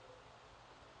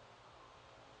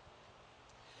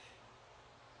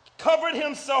 Covered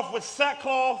himself with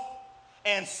sackcloth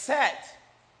and sat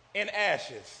in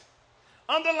ashes.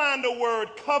 Underline the word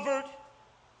covered,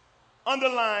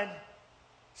 underline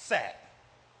sat.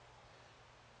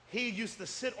 He used to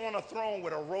sit on a throne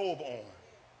with a robe on.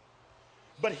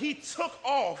 But he took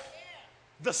off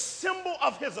the symbol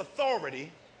of his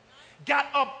authority, got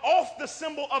up off the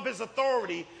symbol of his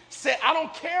authority, said, I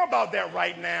don't care about that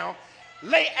right now.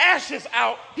 Lay ashes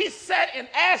out. He sat in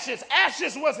ashes.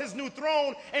 Ashes was his new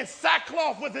throne, and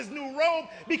sackcloth was his new robe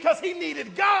because he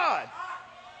needed God.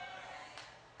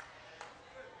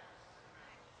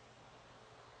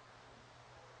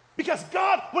 Because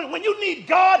God, when you need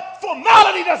God,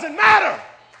 formality doesn't matter.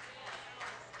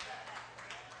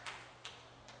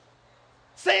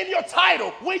 Saying your title,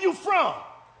 where you from,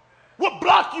 what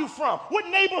block you from, what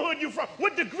neighborhood you from,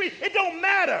 what degree, it don't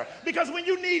matter. Because when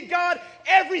you need God,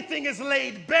 everything is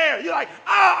laid bare. You're like,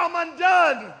 I'm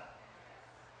undone.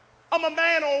 I'm a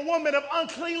man or a woman of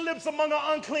unclean lips among an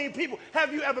unclean people.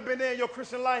 Have you ever been there in your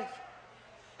Christian life?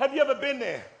 Have you ever been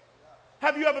there?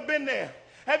 Have you ever been there?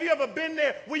 Have you ever been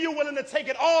there where you're willing to take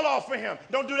it all off for him?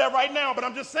 Don't do that right now, but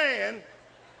I'm just saying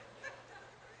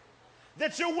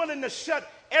that you're willing to shut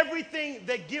everything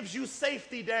that gives you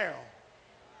safety down.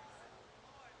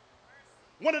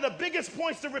 One of the biggest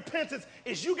points to repentance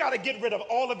is you got to get rid of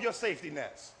all of your safety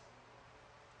nets.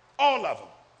 All of them.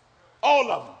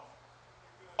 All of them.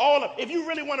 All of them. If you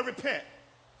really want to repent,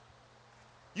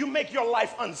 you make your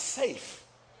life unsafe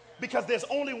because there's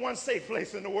only one safe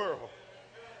place in the world.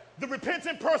 The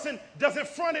repentant person doesn't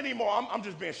front anymore. I'm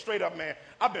just being straight up, man.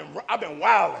 I've been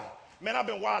wilding. Man, I've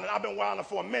been wilding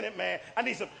for a minute, man. I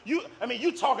need some, you ready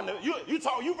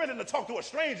to talk to a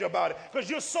stranger about it because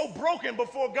you're so broken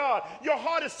before God. Your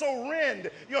heart is so rend.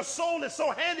 Your soul is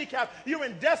so handicapped. You're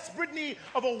in desperate need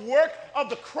of a work of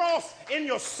the cross in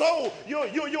your soul.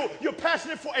 You're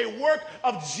passionate for a work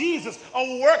of Jesus,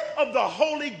 a work of the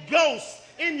Holy Ghost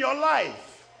in your life.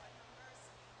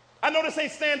 I know this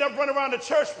ain't stand up, run around the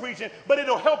church preaching, but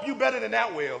it'll help you better than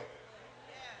that will.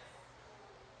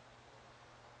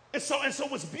 And so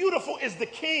what's beautiful is the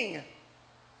king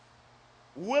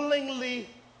willingly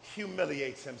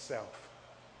humiliates himself.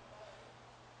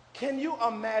 Can you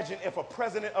imagine if a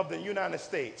president of the United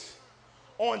States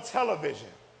on television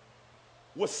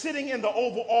was sitting in the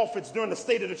Oval Office during the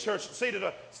State of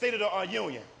the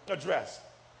Union address,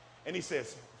 and he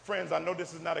says, friends, I know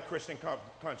this is not a Christian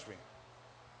country,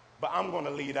 but I'm going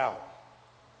to lead out.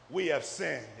 We have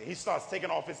sinned. And he starts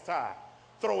taking off his tie,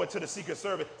 throw it to the Secret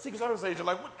Service. Secret Service agent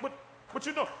like, what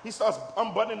you doing? He starts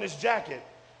unbuttoning his jacket.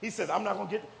 He says, I'm not going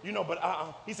to get, but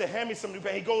he said, hand me some new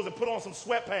pants. He goes and put on some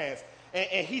sweatpants.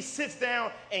 And he sits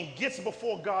down and gets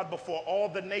before God, before all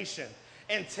the nation,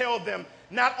 and tell them,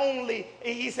 not only,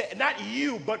 he said, not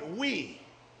you, but we.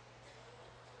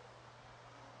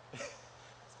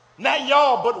 Not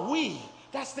y'all, but we.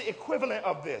 That's the equivalent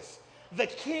of this. The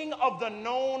king of the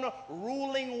known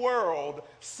ruling world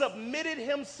submitted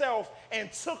himself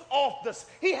and took off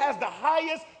he has the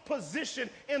highest position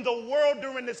in the world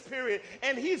during this period.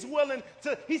 And he's willing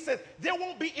to, he says, there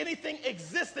won't be anything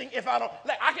existing if I don't,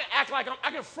 I can act like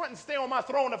I can front and stay on my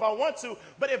throne if I want to.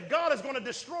 But if God is going to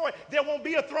destroy, there won't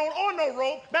be a throne or no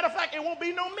robe. Matter of fact, it won't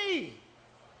be no me.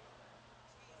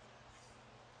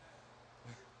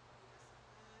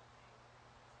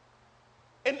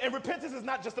 And repentance is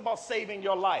not just about saving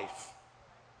your life.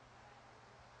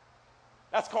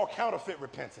 That's called counterfeit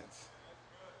repentance.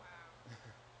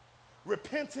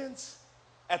 Repentance,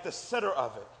 at the center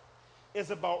of it,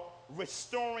 is about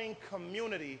restoring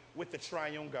community with the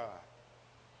triune God.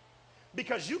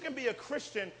 Because you can be a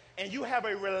Christian and you have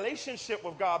a relationship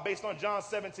with God based on John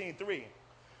 17:3.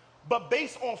 But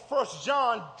based on 1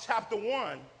 John chapter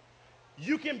 1,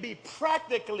 you can be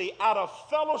practically out of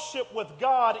fellowship with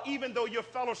God even though you're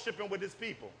fellowshipping with his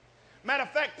people. Matter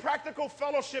of fact, practical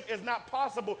fellowship is not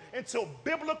possible until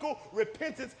biblical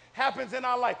repentance happens in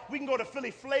our life. We can go to Philly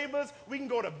Flavors, we can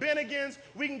go to Bennigan's,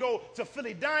 we can go to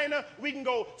Philly Diner, we can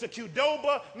go to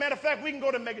Qdoba. Matter of fact, we can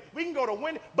go to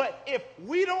Wendy. But if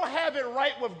we don't have it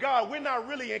right with God, we're not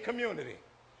really in community.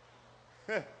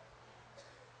 And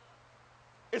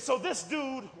so this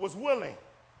dude was willing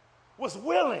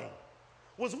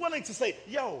to say,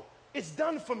 yo, it's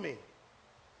done for me.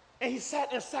 And he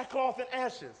sat in sackcloth and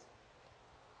ashes.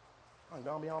 I'm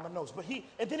going beyond my notes. But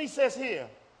and then he says here,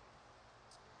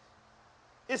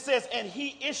 it says, and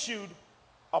he issued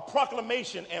a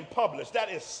proclamation and published. That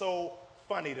is so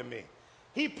funny to me.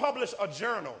 He published a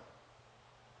journal.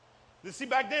 You see,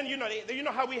 back then, you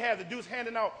know how we had the dudes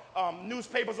handing out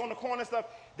newspapers on the corner and stuff?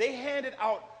 They handed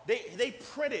out, they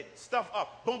printed stuff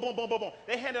up. Boom, boom, boom, boom, boom.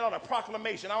 They handed out a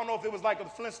proclamation. I don't know if it was like the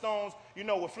Flintstones,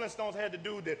 what Flintstones had to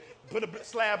do, that put a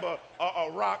slab of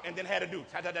a rock and then had to do,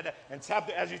 and tapped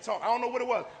it as you talk. I don't know what it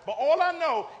was. But all I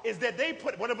know is that they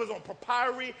put, whether it was on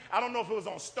papyri, I don't know if it was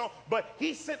on stone, but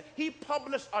he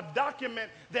published a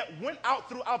document that went out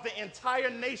throughout the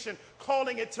entire nation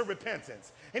calling it to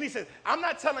repentance. And he says, I'm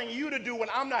not telling you to do what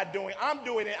I'm not doing. I'm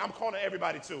doing it. I'm calling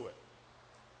everybody to it.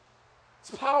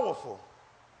 It's powerful.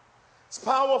 It's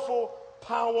powerful,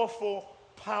 powerful,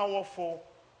 powerful,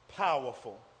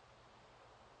 powerful.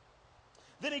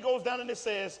 Then he goes down and it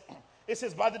says,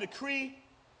 by the decree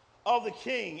of the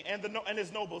king and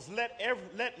his nobles,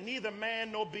 let neither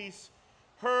man nor beast,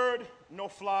 herd nor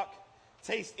flock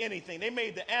taste anything. They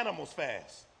made the animals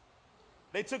fast.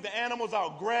 They took the animals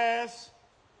out grass.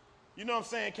 You know what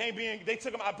I'm saying? They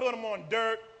took them, I put them on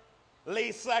dirt,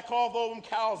 laid sackcloth over them,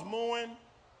 cows mooing,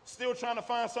 still trying to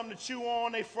find something to chew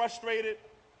on. They frustrated.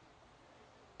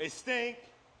 They stink.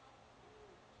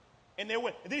 And then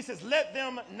he says, let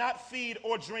them not feed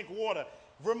or drink water.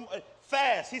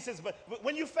 Fast. He says, but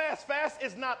when you fast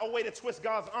is not a way to twist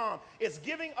God's arm. It's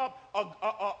giving up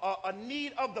a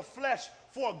need of the flesh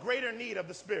for a greater need of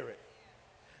the spirit.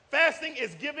 Fasting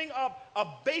is giving up a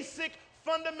basic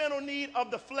fundamental need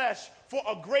of the flesh for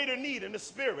a greater need in the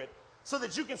spirit, so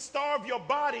that you can starve your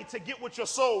body to get what your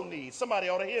soul needs. Somebody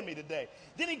ought to hear me today.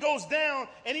 Then he goes down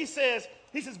and he says,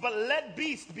 but let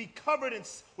beasts be covered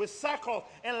with sackcloth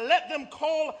and let them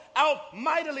call out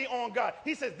mightily on God.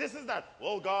 He says, this is not,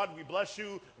 oh God, we bless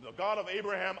you, the God of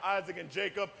Abraham, Isaac, and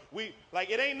Jacob.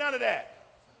 It ain't none of that.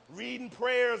 Reading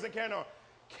prayers and carrying on.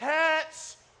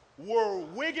 Cats were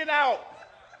wigging out.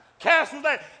 Cats was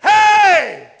like,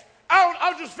 hey!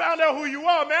 I just found out who you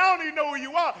are, man. I don't even know who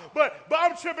you are, but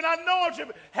I'm tripping. I know I'm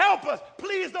tripping. Help us.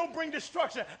 Please don't bring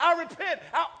destruction. I repent.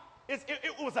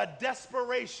 It was a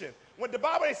desperation. When the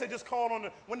Bible says just call on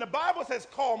when the Bible says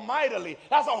call mightily,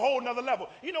 that's a whole nother level.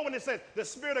 You know when it says the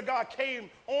Spirit of God came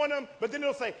on them, but then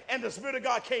it'll say, and the Spirit of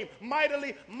God came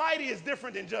mightily. Mighty is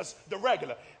different than just the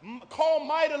regular. Call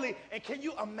mightily, and can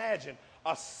you imagine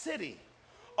a city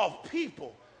of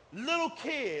people, little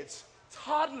kids,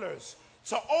 toddlers,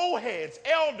 to old heads,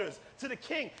 elders, to the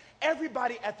king,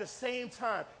 everybody at the same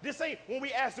time. This ain't when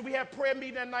we asked, did we have prayer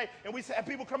meeting that night, and we had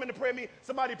people come into prayer meeting,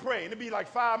 somebody pray, and it'd be like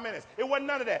 5 minutes. It wasn't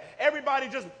none of that. Everybody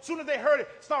just, as soon as they heard it,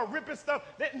 start ripping stuff.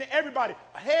 Everybody,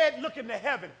 head looking to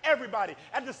heaven, everybody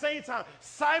at the same time,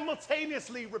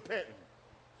 simultaneously repenting.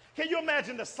 Can you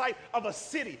imagine the sight of a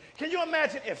city? Can you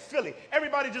imagine if Philly,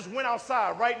 everybody just went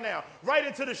outside right now, right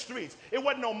into the streets? It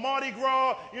wasn't no Mardi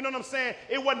Gras, you know what I'm saying?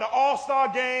 It wasn't an all-star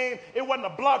game. It wasn't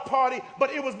a block party,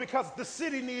 but it was because the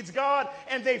city needs God,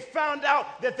 and they found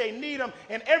out that they need him,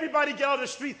 and everybody get out of the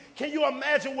street. Can you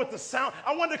imagine what the sound?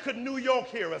 I wonder, could New York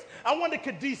hear us? I wonder,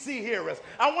 could D.C. hear us?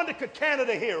 I wonder, could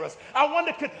Canada hear us? I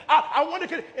wonder,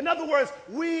 could, in other words,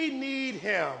 we need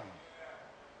him.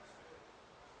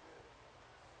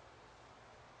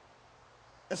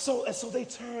 And so they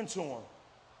turn to him.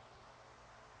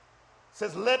 It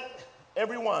says, let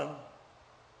everyone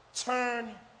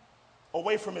turn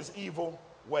away from his evil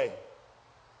way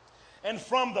and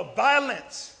from the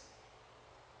violence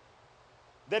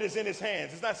that is in his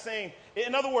hands. It's not saying,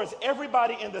 in other words,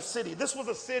 everybody in the city, this was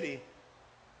a city,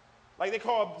 like they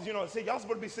call, say, y'all supposed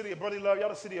to be city of brotherly love, y'all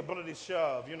the city of brotherly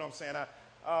shove, you know what I'm saying?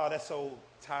 That's so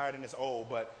tired and it's old,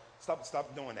 but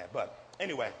stop doing that. But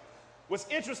anyway. What's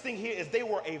interesting here is they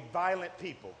were a violent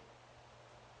people.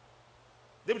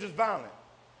 They were just violent.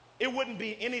 It wouldn't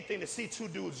be anything to see two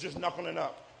dudes just knuckling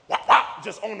up, whop, whop,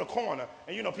 just on the corner.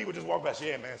 And, people just walk past,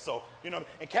 yeah, man. So, and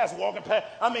cats walking past.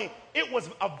 It was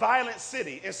a violent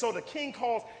city. And so the king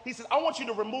calls, he says, I want you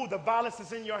to remove the violence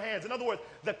that's in your hands. In other words,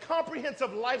 the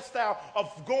comprehensive lifestyle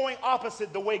of going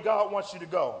opposite the way God wants you to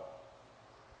go.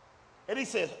 And he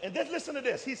says, and then listen to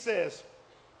this. He says,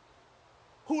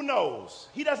 who knows?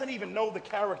 He doesn't even know the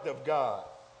character of God.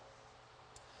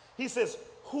 He says,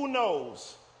 who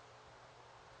knows?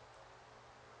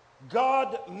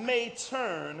 God may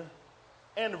turn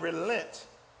and relent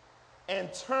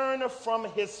and turn from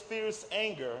his fierce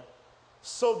anger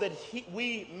so that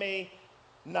we may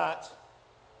not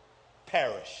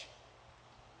perish.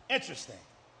 Interesting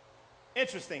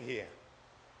here.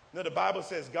 The Bible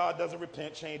says God doesn't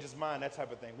repent, change his mind, that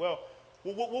type of thing. Well,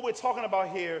 What we're talking about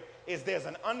here is there's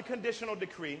an unconditional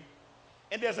decree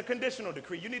and there's a conditional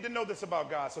decree. You need to know this about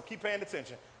God, so keep paying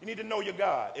attention. You need to know your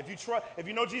God. If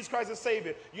you know Jesus Christ as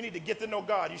Savior, you need to get to know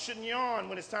God. You shouldn't yawn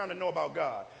when it's time to know about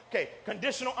God. Okay,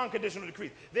 conditional, unconditional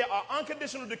decrees. There are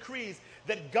unconditional decrees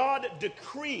that God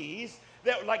decrees.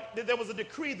 There was a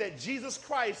decree that Jesus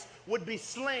Christ would be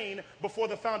slain before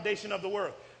the foundation of the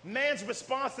world. Man's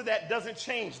response to that doesn't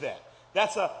change that.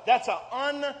 That's an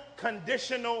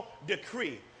unconditional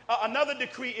decree. Another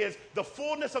decree is the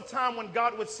fullness of time when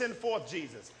God would send forth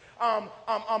Jesus.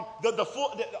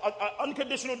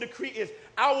 Unconditional decree is,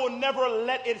 I will never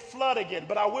let it flood again,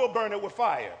 but I will burn it with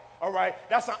fire. All right?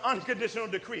 That's an unconditional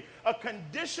decree. A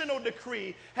conditional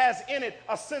decree has in it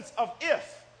a sense of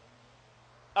if.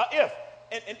 If.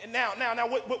 And now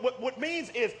what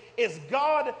means is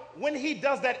God, when he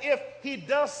does that if, he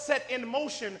does set in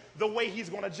motion the way he's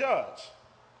going to judge.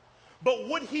 But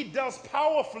what he does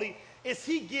powerfully is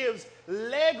he gives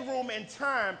leg room and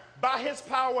time by his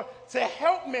power to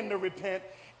help men to repent,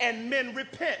 and men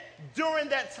repent during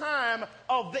that time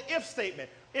of the if statement.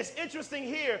 It's interesting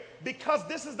here because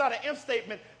this is not an if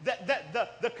statement,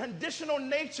 that the conditional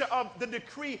nature of the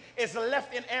decree is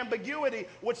left in ambiguity,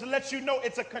 which lets you know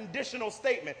it's a conditional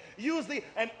statement. Usually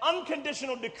an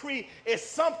unconditional decree is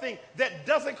something that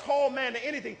doesn't call man to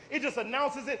anything. It just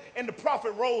announces it and the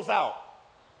prophet rolls out.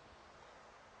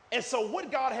 And so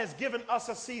what God has given us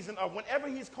a season of, whenever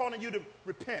he's calling you to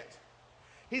repent,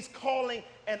 he's calling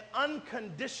an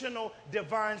unconditional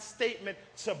divine statement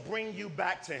to bring you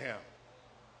back to him.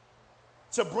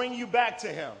 To bring you back to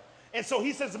him. And so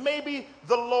he says, maybe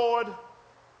the Lord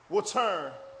will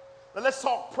turn. Now let's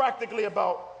talk practically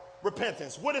about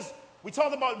repentance. We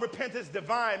talked about repentance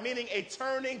divine, meaning a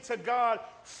turning to God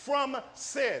from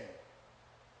sin.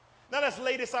 Now let's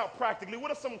lay this out practically.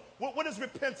 What is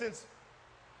repentance?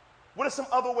 What are some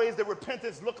other ways that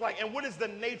repentance look like? And what is the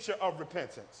nature of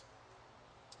repentance?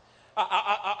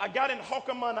 I got in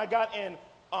Hoekema and I got in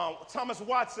Thomas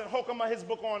Watson, Hoekema, his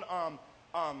book on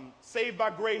Saved by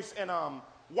Grace, and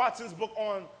Watson's book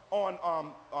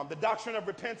on the doctrine of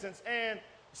repentance, and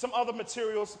some other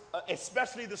materials,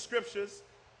 especially the scriptures,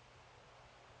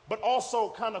 but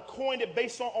also kind of coined it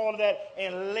based on all of that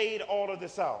and laid all of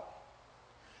this out.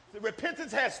 The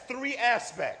repentance has three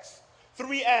aspects.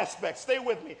 Stay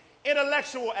with me.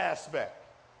 Intellectual aspect.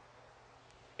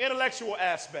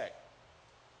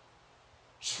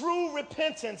 True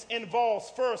repentance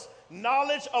involves first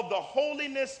knowledge of the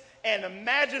holiness and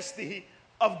majesty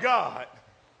of God.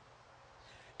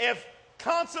 If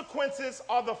consequences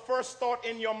are the first thought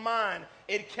in your mind,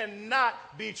 it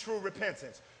cannot be true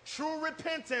repentance. True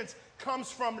repentance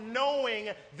comes from knowing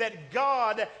that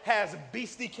God has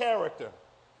beastly character.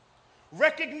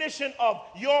 Recognition of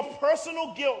your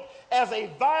personal guilt as a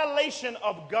violation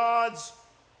of God's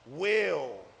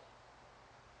will.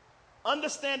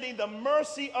 Understanding the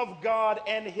mercy of God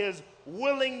and his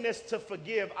willingness to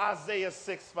forgive, Isaiah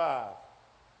 6:5.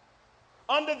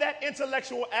 Under that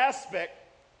intellectual aspect,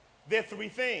 there are three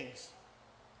things.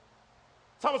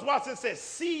 Thomas Watson says,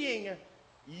 seeing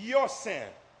your sin.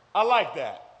 I like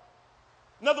that.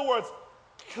 In other words,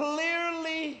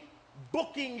 clearly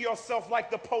booking yourself like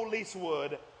the police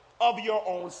would of your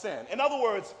own sin. In other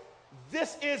words,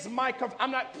 this is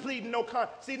I'm not pleading no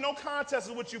contest. See, no contest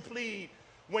is what you plead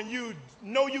when you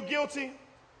know you're guilty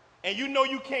and you know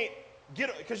you can't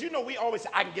get, because you know we always say,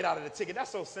 I can get out of the ticket. That's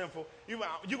so sinful. You're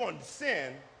going to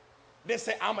sin, then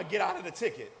say, I'm going to get out of the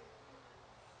ticket.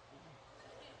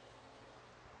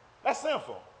 That's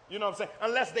sinful. You know what I'm saying?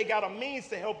 Unless they got a means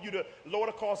to help you to lower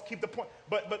the cost, keep the point.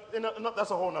 But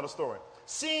that's a whole nother story.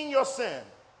 Seeing your sin.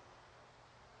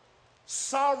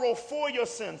 Sorrow for your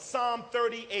sin. Psalm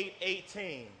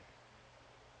 38:18.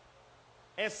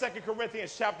 And 2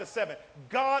 Corinthians chapter 7.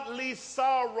 Godly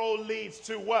sorrow leads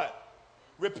to what?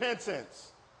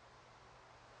 Repentance.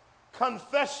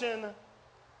 Confession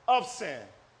of sin.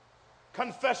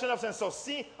 Confession of sin. So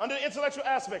see, under the intellectual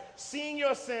aspect, seeing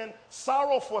your sin,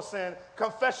 sorrow for sin,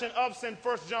 confession of sin,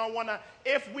 1 John 1:9.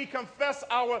 If we confess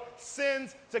our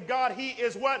sins to God, he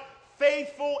is what?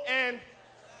 Faithful and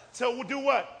to do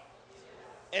what?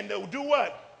 And to do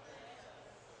what?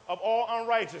 Of all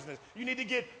unrighteousness. You need to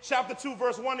get chapter 2,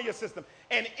 verse 1 of your system.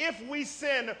 And if we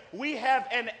sin, we have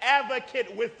an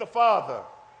advocate with the Father,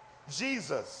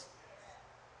 Jesus.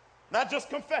 Not just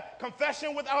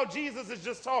confession without Jesus is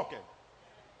just talking.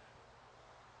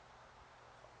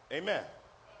 Amen.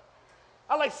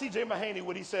 I like C.J. Mahaney,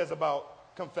 what he says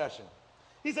about confession.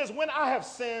 He says, when I have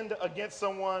sinned against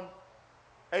someone,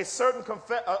 a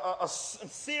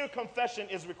sincere confession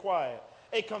is required.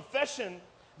 A confession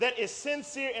that is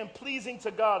sincere and pleasing to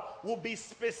God will be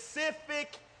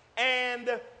specific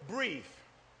and brief.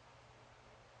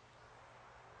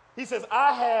 He says,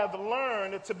 I have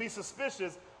learned to be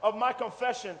suspicious of my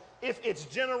confession if it's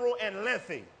general and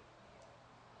lengthy.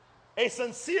 A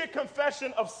sincere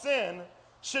confession of sin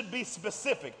should be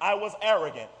specific. I was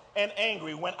arrogant and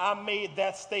angry when I made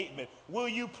that statement. Will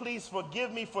you please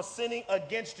forgive me for sinning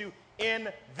against you in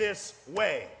this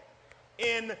way?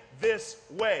 In this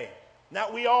way. Now,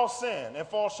 we all sin and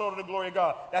fall short of the glory of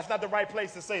God. That's not the right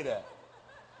place to say that.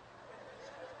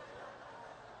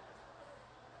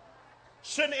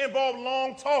 Shouldn't involve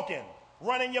long talking,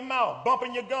 running your mouth,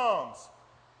 bumping your gums,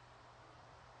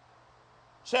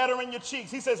 chattering your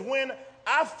cheeks. He says, when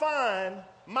I find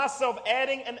myself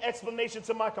adding an explanation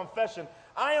to my confession,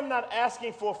 I am not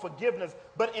asking for forgiveness,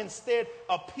 but instead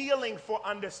appealing for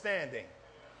understanding.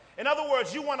 In other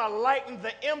words, you want to lighten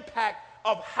the impact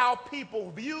of how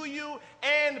people view you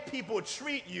and people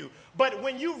treat you. But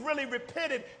when you've really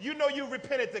repented, you know you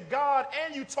repented to God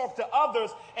and you talk to others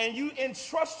and you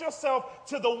entrust yourself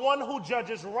to the one who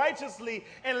judges righteously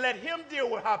and let him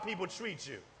deal with how people treat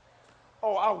you.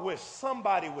 Oh, I wish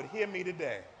somebody would hear me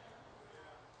today.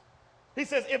 He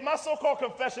says, if my so-called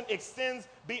confession extends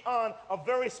beyond a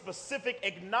very specific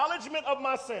acknowledgement of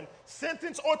my sin,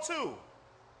 sentence or two,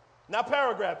 now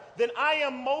paragraph, then I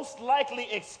am most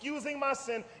likely excusing my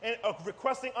sin and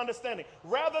requesting understanding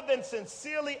rather than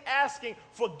sincerely asking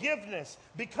forgiveness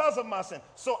because of my sin.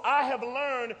 So I have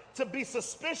learned to be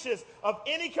suspicious of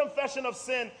any confession of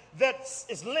sin that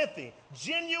is lengthy.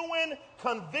 Genuine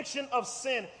conviction of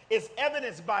sin is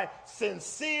evidenced by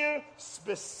sincere,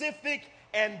 specific,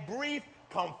 and brief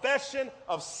confession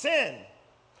of sin,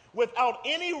 without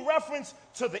any reference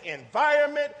to the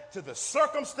environment, to the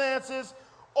circumstances,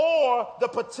 or the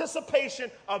participation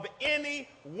of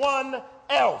anyone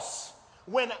else.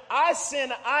 When I sin,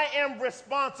 I am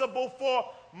responsible for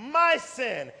my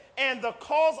sin, and the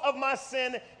cause of my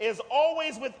sin is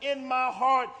always within my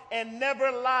heart and never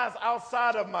lies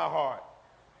outside of my heart.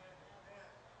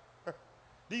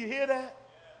 Do you hear that?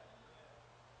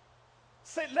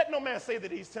 Let no man say that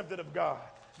he's tempted of God.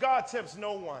 God tempts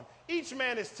no one. Each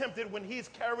man is tempted when he's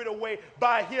carried away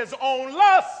by his own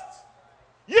lust.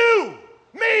 You,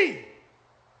 me.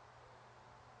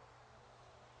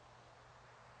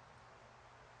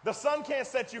 The sun can't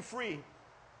set you free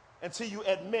until you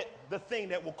admit the thing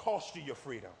that will cost you your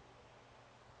freedom.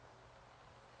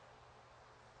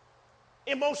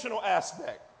 Emotional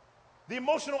aspect. The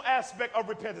emotional aspect of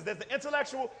repentance. There's the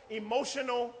intellectual,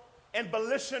 emotional, and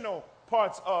volitional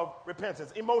parts of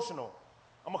repentance. Emotional.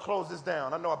 I'm going to close this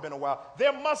down. I know I've been a while.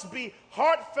 There must be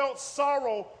heartfelt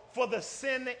sorrow for the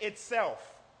sin itself.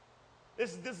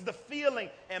 This is the feeling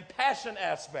and passion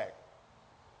aspect.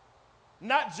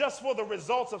 Not just for the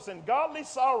results of sin. Godly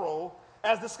sorrow,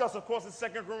 as discussed, of course, in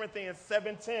 2 Corinthians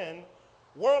 7:10,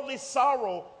 worldly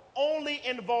sorrow only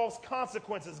involves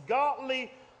consequences.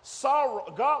 Godly sorrow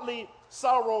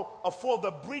for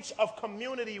the breach of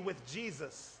community with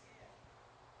Jesus.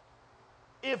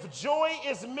 If joy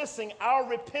is missing, our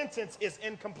repentance is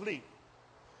incomplete.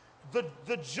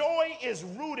 The joy is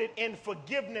rooted in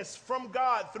forgiveness from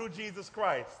God through Jesus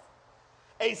Christ.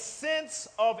 A sense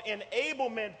of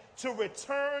enablement to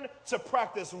return to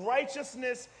practice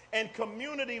righteousness and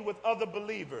community with other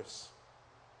believers.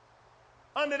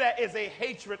 Under that is a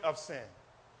hatred of sin.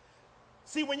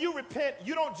 See, when you repent,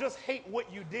 you don't just hate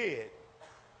what you did.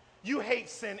 You hate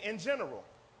sin in general.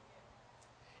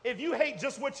 If you hate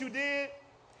just what you did,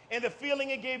 and the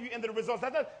feeling it gave you and the results.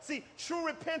 See, true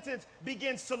repentance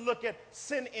begins to look at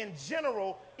sin in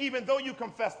general, even though you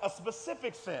confess a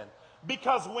specific sin.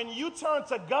 Because when you turn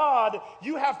to God,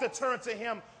 you have to turn to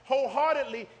him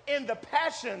wholeheartedly in the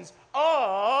passions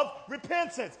of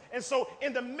repentance. And so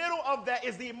in the middle of that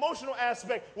is the emotional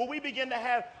aspect where we begin to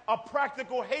have a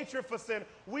practical hatred for sin.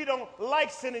 We don't like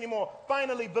sin anymore.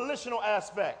 Finally, volitional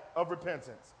aspect of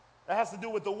repentance. That has to do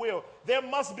with the will. There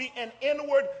must be an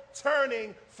inward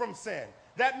turning from sin.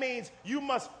 That means you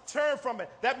must turn from it.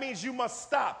 That means you must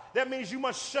stop. That means you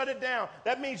must shut it down.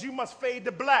 That means you must fade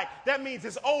to black. That means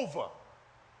it's over.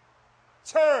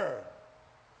 Turn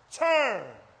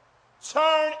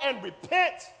and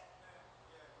repent.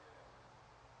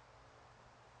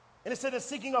 And it said the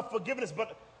seeking of forgiveness,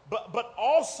 but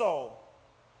also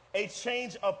a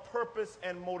change of purpose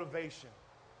and motivation.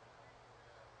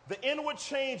 The inward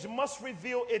change must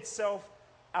reveal itself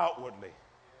outwardly.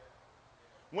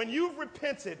 When you've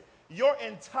repented, your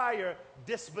entire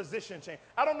disposition changes.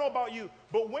 I don't know about you,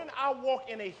 but when I walk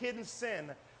in a hidden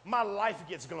sin, my life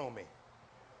gets gloomy.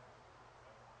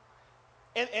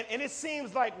 And it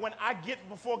seems like when I get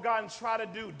before God and try to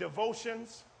do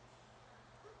devotions,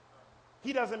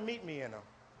 He doesn't meet me in them.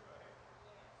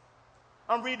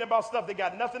 I'm reading about stuff that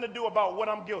got nothing to do about what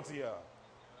I'm guilty of.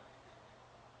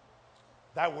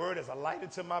 Thy word is a light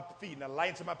unto my feet and a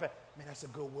light unto my path. Man, that's a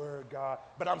good word, God.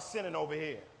 But I'm sinning over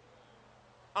here.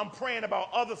 I'm praying about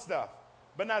other stuff,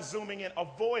 but not zooming in.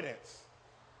 Avoidance.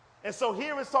 And so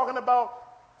here it's talking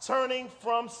about turning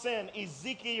from sin.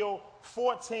 Ezekiel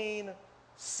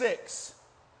 14:6.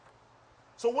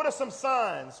 So what are some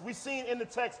signs? We've seen in the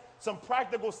text some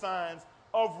practical signs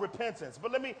of repentance.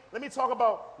 But let me talk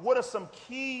about what are some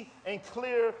key and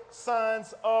clear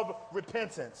signs of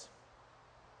repentance.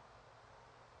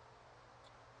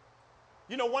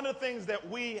 You know, one of the things that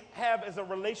we have as a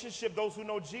relationship, those who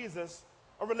know Jesus,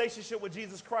 a relationship with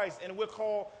Jesus Christ, and we're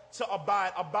called to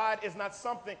abide. Abide is not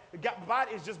something, abide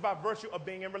is just by virtue of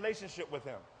being in relationship with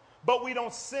him. But we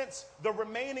don't sense the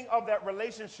remaining of that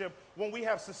relationship when we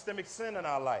have systemic sin in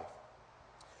our life.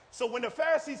 So when the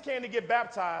Pharisees came to get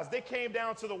baptized, they came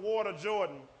down to the water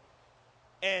Jordan,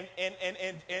 and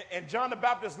John the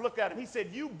Baptist looked at him. He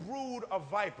said, "You brood of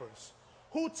vipers,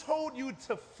 who told you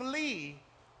to flee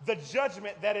the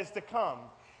judgment that is to come?"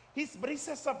 But he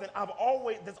said something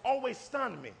that's always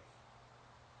stunned me.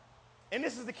 And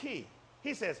this is the key.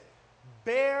 He says,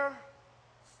 "Bear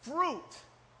fruit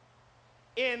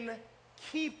in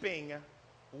keeping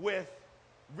with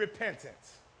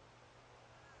repentance."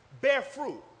 Bear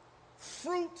fruit.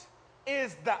 Fruit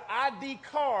is the ID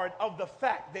card of the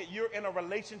fact that you're in a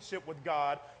relationship with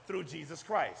God through Jesus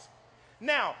Christ.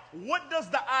 Now, what does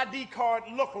the ID card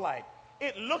look like?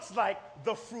 It looks like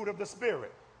the fruit of the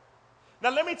Spirit. Now,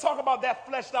 let me talk about that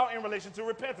fleshed out in relation to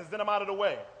repentance, then I'm out of the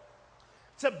way.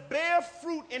 To bear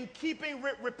fruit in keeping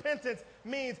with repentance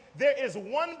means there is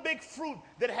one big fruit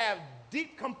that have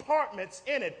deep compartments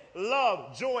in it: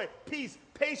 love, joy, peace,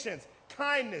 patience,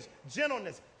 kindness,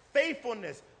 gentleness,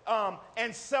 faithfulness,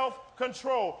 and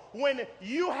self-control. When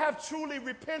you have truly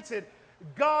repented,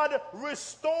 God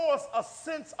restores a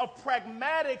sense of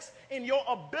pragmatics in your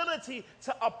ability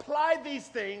to apply these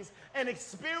things and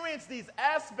experience these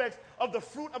aspects of the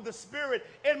fruit of the Spirit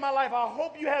in my life. I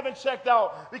hope you haven't checked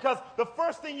out, because the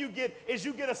first thing you get is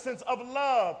you get a sense of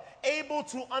love, able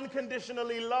to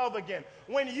unconditionally love again.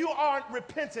 When you aren't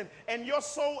repentant and your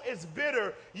soul is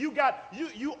bitter, you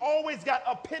always got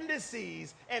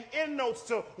appendices and endnotes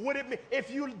to what it means. If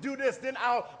you do this, then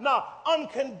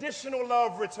unconditional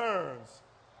love returns.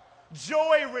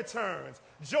 Joy returns.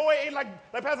 Joy, like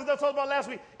Pastor Doug talked about last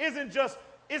week, isn't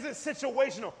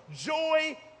situational.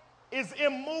 Joy is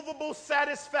immovable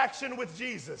satisfaction with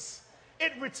Jesus.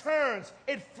 It returns.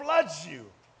 It floods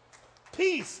you.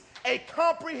 Peace, a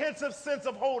comprehensive sense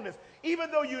of wholeness.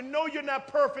 Even though you know you're not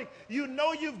perfect, you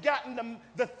know you've gotten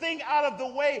the thing out of the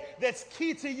way that's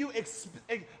key to you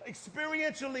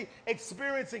experientially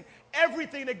experiencing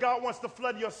everything that God wants to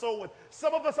flood your soul with.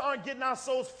 Some of us aren't getting our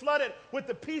souls flooded with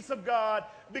the peace of God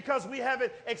because we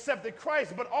haven't accepted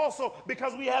Christ, but also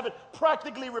because we haven't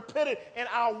practically repented in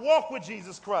our walk with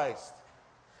Jesus Christ.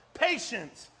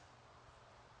 Patience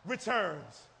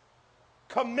returns.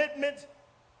 Commitment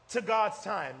to God's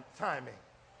timing.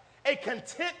 A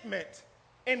contentment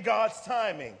in God's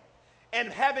timing,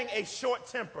 and having a short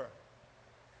temper.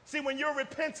 See, when you're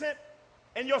repentant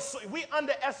and we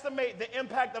underestimate the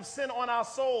impact of sin on our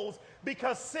souls,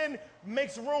 because sin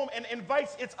makes room and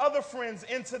invites its other friends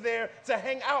into there to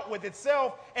hang out with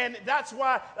itself, and that's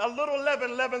why a little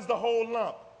leaven leavens the whole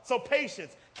lump. So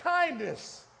patience,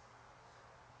 kindness,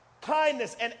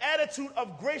 an attitude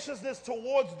of graciousness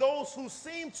towards those who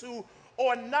seem to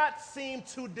or not seem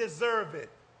to deserve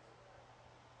it.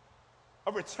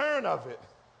 A return of it.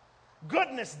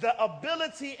 Goodness, the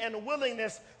ability and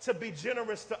willingness to be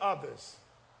generous to others.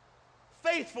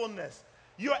 Faithfulness,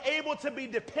 you're able to be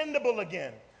dependable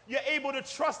again. You're able to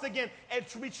trust again and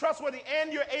to be trustworthy,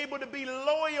 and you're able to be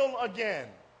loyal again.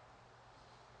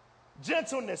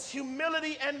 Gentleness,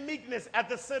 humility, and meekness. At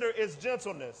the center is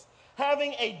gentleness.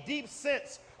 Having a deep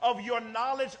sense of your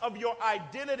knowledge of your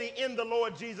identity in the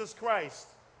Lord Jesus Christ.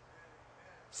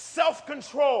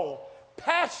 Self-control.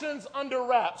 Passions under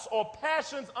wraps, or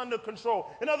passions under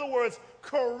control. In other words,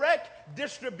 correct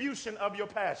distribution of your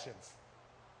passions.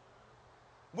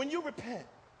 When you repent,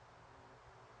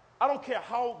 I don't care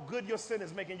how good your sin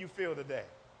is making you feel today,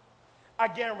 I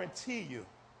guarantee you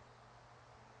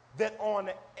that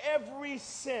on every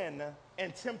sin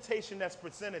and temptation that's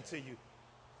presented to you,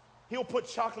 he'll put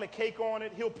chocolate cake on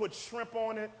it, he'll put shrimp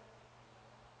on it,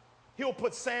 he'll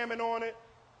put salmon on it,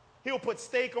 he'll put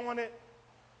steak on it.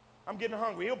 I'm getting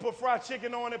hungry. He'll put fried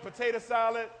chicken on it, potato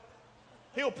salad.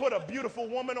 He'll put a beautiful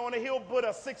woman on it. He'll put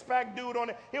a six-pack dude on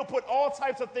it. He'll put all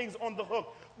types of things on the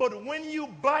hook. But when you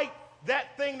bite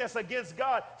that thing that's against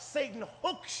God, Satan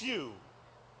hooks you.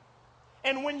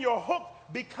 And when you're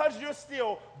hooked, because you're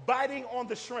still biting on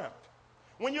the shrimp,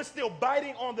 when you're still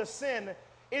biting on the sin,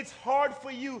 it's hard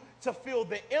for you to feel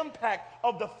the impact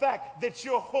of the fact that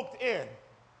you're hooked in.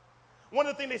 One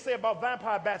of the things they say about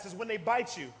vampire bats is when they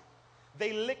bite you,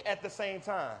 they lick at the same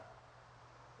time.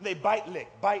 They bite, lick,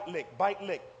 bite, lick, bite,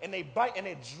 lick. And they bite and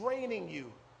they're draining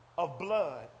you of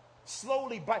blood.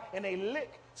 Slowly bite and they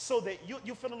lick so that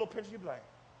you feel a little pinch, you blank.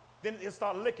 Then it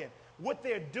start licking. What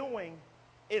they're doing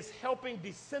is helping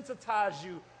desensitize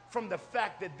you from the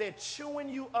fact that they're chewing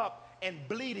you up and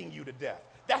bleeding you to death.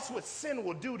 That's what sin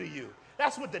will do to you.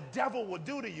 That's what the devil will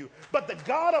do to you. But the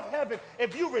God of heaven,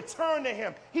 if you return to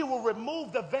him, he will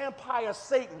remove the vampire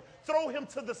Satan, throw him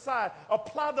to the side,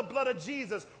 apply the blood of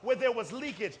Jesus where there was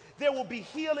leakage. There will be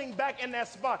healing back in that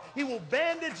spot. He will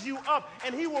bandage you up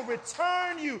and he will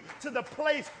return you to the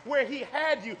place where he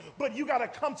had you. But you got to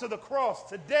come to the cross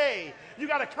today. You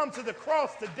got to come to the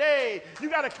cross today. You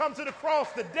got to come to the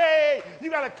cross today. You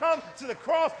got to come to the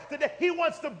cross today. He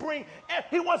wants to bring,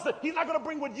 he's not going to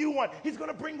bring what you want. He's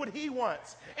going to bring what he wants.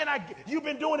 And you've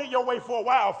been doing it your way for a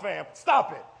while, fam.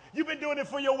 Stop it. You've been doing it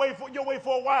your way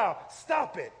for a while.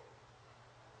 Stop it.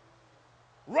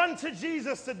 Run to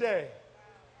Jesus today.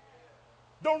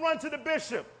 Don't run to the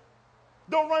bishop.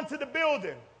 Don't run to the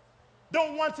building.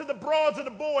 Don't run to the broads or the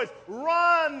boys.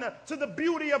 Run to the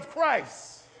beauty of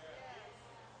Christ.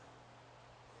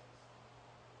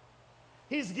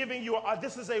 He's giving you,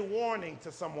 this is a warning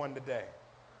to someone today.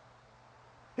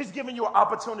 He's giving you an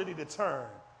opportunity to turn.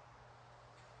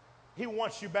 He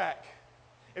wants you back.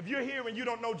 If you're here and you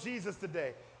don't know Jesus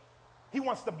today, he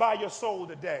wants to buy your soul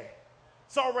today.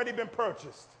 It's already been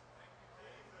purchased.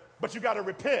 But you got to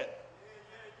repent.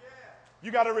 You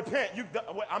got to repent.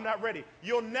 I'm not ready.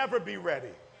 You'll never be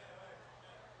ready.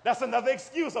 That's another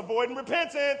excuse, avoiding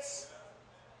repentance.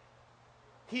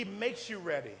 He makes you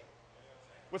ready.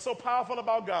 What's so powerful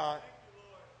about God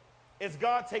is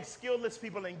God takes skillless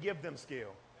people and give them skill.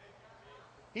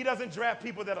 He doesn't draft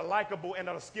people that are likable and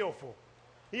that are skillful.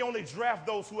 He only drafts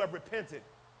those who have repented.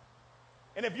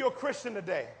 And if you're a Christian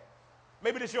today,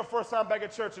 maybe this is your first time back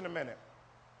at church in a minute.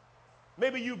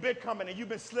 Maybe you've been coming and you've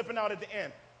been slipping out at the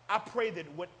end. I pray that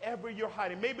whatever you're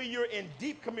hiding, maybe you're in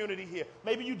deep community here.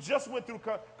 Maybe you just went through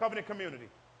covenant community.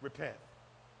 Repent.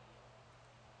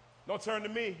 Don't turn to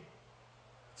me.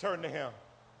 Turn to him.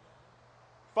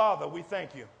 Father, we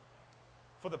thank you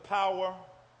for the power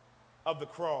of the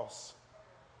cross.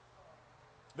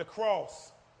 The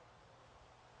cross.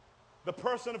 The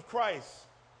person of Christ.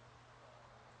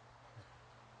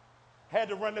 Had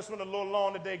to run this one a little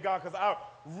long today, God, because I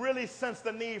really sense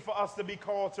the need for us to be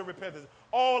called to repentance.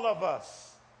 All of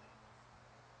us.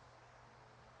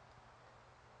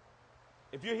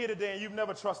 If you're here today and you've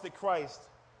never trusted Christ,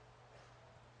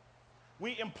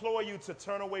 we implore you to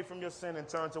turn away from your sin and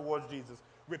turn towards Jesus.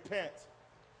 Repent.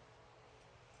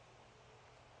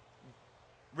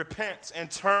 Repent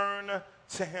and turn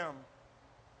to him.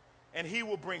 And he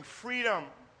will bring freedom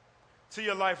to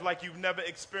your life like you've never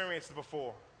experienced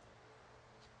before.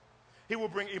 He will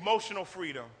bring emotional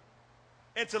freedom,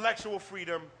 intellectual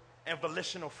freedom, and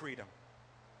volitional freedom.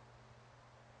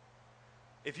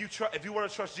 If you want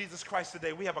to trust Jesus Christ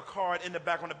today, we have a card in the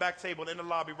back, on the back table, in the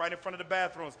lobby, right in front of the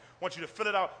bathrooms. I want you to fill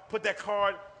it out. Put that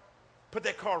card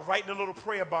right in the little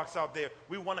prayer box out there.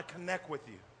 We want to connect with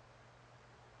you.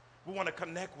 We want to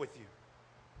connect with you.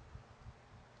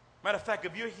 Matter of fact,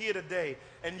 if you're here today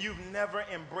and you've never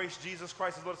embraced Jesus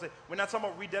Christ as Lord and Savior, we're not talking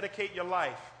about rededicate your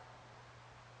life.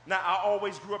 Now, I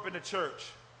always grew up in the church.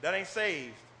 That ain't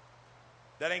saved.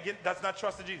 That's not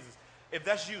trusting Jesus. If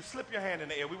that's you, slip your hand in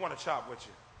the air. We want to chop with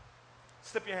you.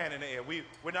 Slip your hand in the air.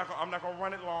 I'm not going to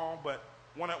run it long, but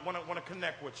want to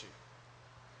connect with you.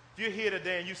 If you're here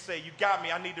today and you say, you got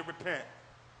me, I need to repent,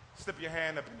 slip your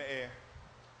hand up in the air.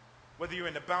 Whether you're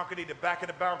in the balcony, the back of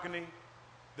the balcony,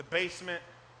 the basement,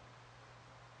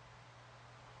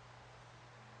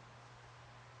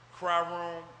 cry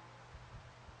room.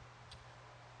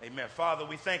 Amen. Father,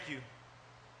 we thank you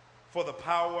for the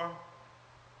power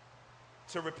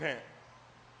to repent.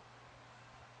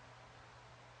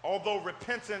 Although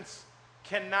repentance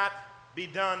cannot be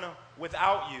done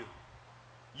without you,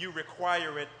 you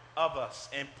require it of us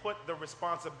and put the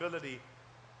responsibility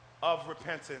of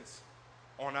repentance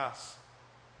on us.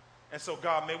 And so,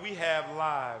 God, may we have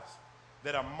lives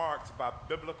that are marked by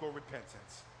biblical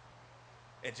repentance.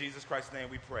 In Jesus Christ's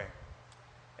name we pray.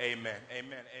 Amen. Amen.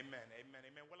 Amen. Amen. Amen.